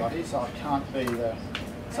before I got here, so I can't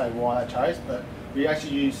say why I chose, but we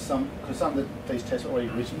actually used because some of these tests were already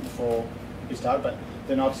written before we started, but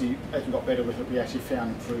then obviously as we got better with it, we actually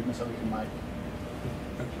found improvements that we can make.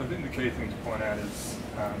 I think the key thing to point out is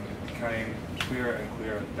it became clearer and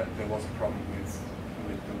clearer that there was a problem with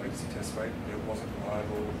the legacy test suite. It wasn't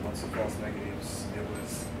reliable, lots of false negatives. It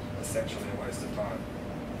was essentially a waste of time.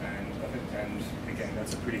 And again,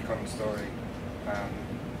 that's a pretty common story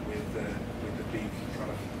with the big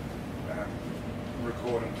kind of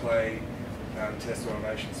record and play test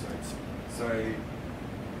automation suites. So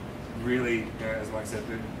really, as Mike said,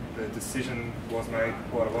 the decision was made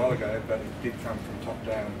quite a while ago, but it did come from top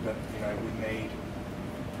down. But we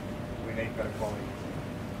need better quality.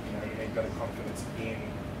 We need better confidence in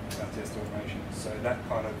our test automation. So that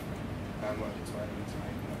kind of worked its way into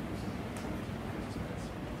making that business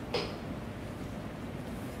case.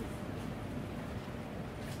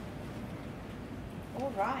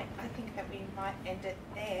 All right, I think that we might end it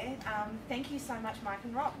there. Thank you so much, Mike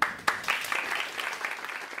and Rob.